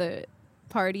like the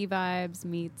party vibes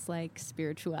meets like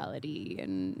spirituality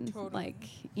and totally. Like,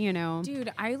 you know, dude,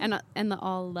 and the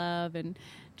all love and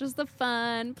just the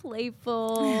fun,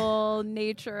 playful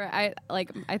nature. I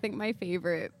think my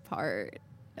favorite part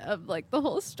of like the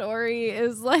whole story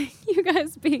is like you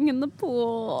guys being in the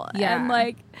pool. Yeah, and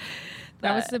like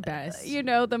that was the best. You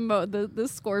know, the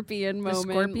scorpion moment.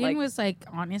 The scorpion was like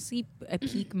honestly a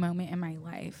peak moment in my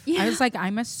life. Yeah. I was like,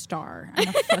 I'm a star. I'm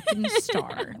a fucking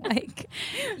star. Like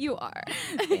you are.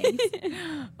 Thanks.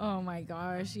 Oh my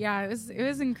gosh. Yeah, it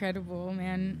was incredible,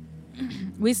 man.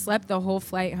 We slept the whole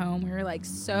flight home. We were like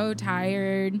so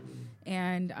tired,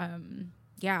 and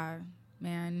yeah,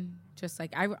 man. Just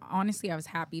like I was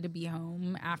happy to be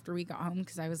home after we got home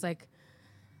because I was like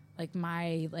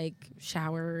my like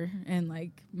shower and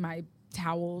like my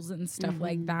towels and stuff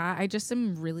like that. I just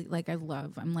am really like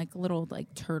I'm like a little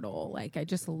like turtle. Like I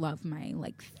just love my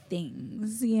like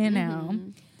things, you know.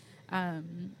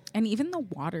 And even the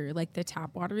water, like the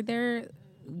tap water there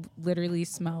literally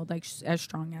smelled like as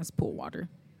strong as pool water.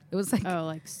 It was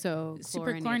like so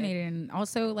super chlorinated. And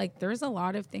also like there's a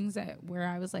lot of things that where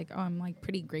I was like, oh, I'm like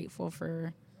pretty grateful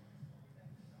for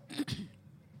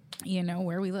you know,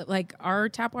 where we live. Like, our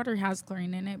tap water has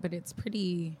chlorine in it, but it's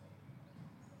pretty,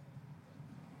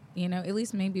 you know, at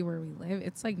least maybe where we live,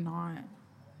 it's like not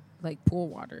like pool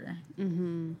water.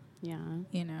 Mm-hmm. Yeah.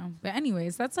 You know, but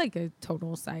anyways, that's like a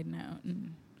total side note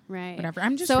and right. whatever.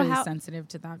 I'm just really sensitive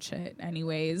to that shit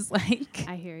anyways. Like,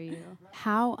 I hear you.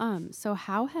 So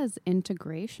how has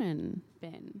integration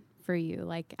been for you?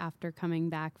 Like, after coming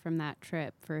back from that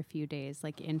trip for a few days,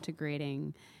 like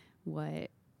integrating what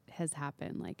has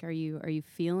happened? Like, are you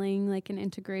feeling like an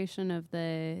integration of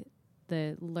the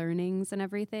learnings and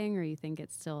everything, or you think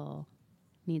it still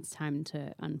needs time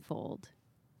to unfold?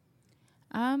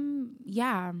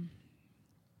 Yeah,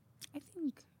 I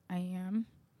think I am.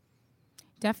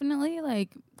 Definitely,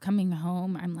 like, coming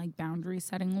home, I'm like boundary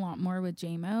setting a lot more with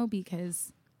JMO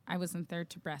because I wasn't there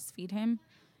to breastfeed him.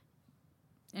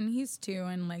 And he's 2,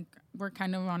 and like, we're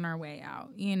kind of on our way out,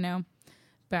 you know?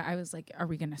 But I was like, are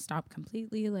we going to stop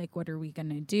completely? Like, what are we going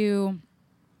to do?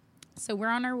 So we're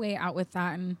on our way out with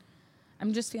that. And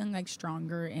I'm just feeling like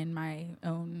stronger in my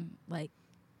own like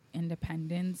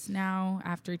independence now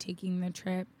after taking the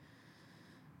trip.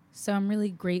 So I'm really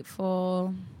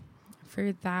grateful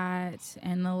for that.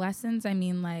 And the lessons, I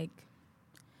mean, like,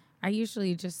 I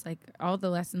usually just like all the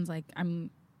lessons, like, I'm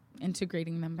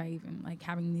integrating them by even like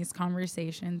having these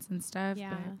conversations and stuff.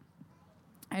 Yeah.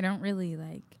 But I don't really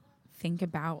like think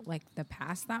about like the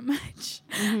past that much.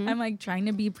 Mm-hmm. I'm like trying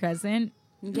to be present.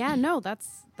 Yeah, no,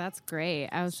 that's great.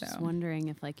 I was just wondering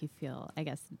if like you feel, I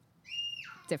guess,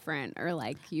 different, or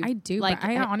like you. I do, like, but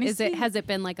I honestly, has it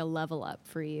been like a level up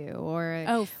for you, or?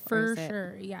 Oh, for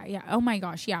sure. Yeah. Oh my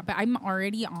gosh, yeah. But I'm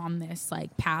already on this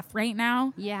like path right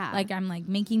now. Yeah. Like, I'm like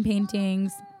making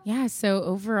paintings. Yeah. So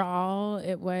overall,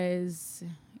 it was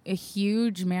a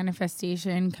huge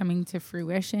manifestation coming to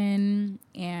fruition,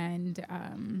 and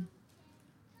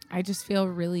I just feel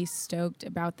really stoked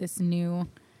about this new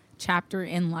chapter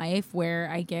in life where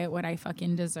I get what I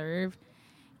fucking deserve.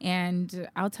 And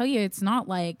I'll tell you, it's not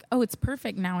like, oh, it's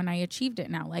perfect now and I achieved it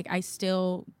now. Like, I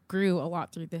still grew a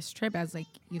lot through this trip, as like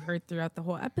you heard throughout the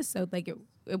whole episode. Like,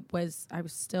 I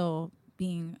was still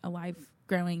being a live,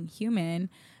 growing human,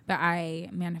 but I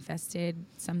manifested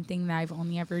something that I've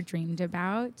only ever dreamed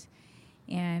about.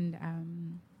 And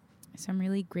so I'm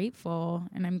really grateful,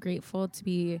 and I'm grateful to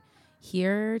be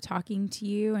here talking to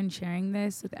you and sharing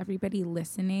this with everybody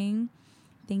listening.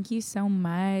 Thank you so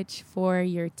much for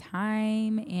your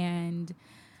time and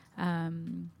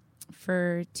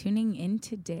for tuning in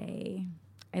today.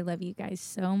 I love you guys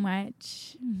so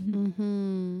much.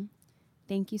 Mm-hmm.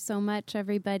 Thank you so much,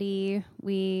 everybody.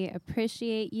 We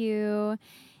appreciate you,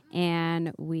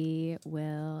 and we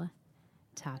will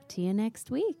talk to you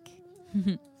next week.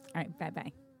 All right,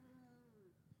 bye-bye.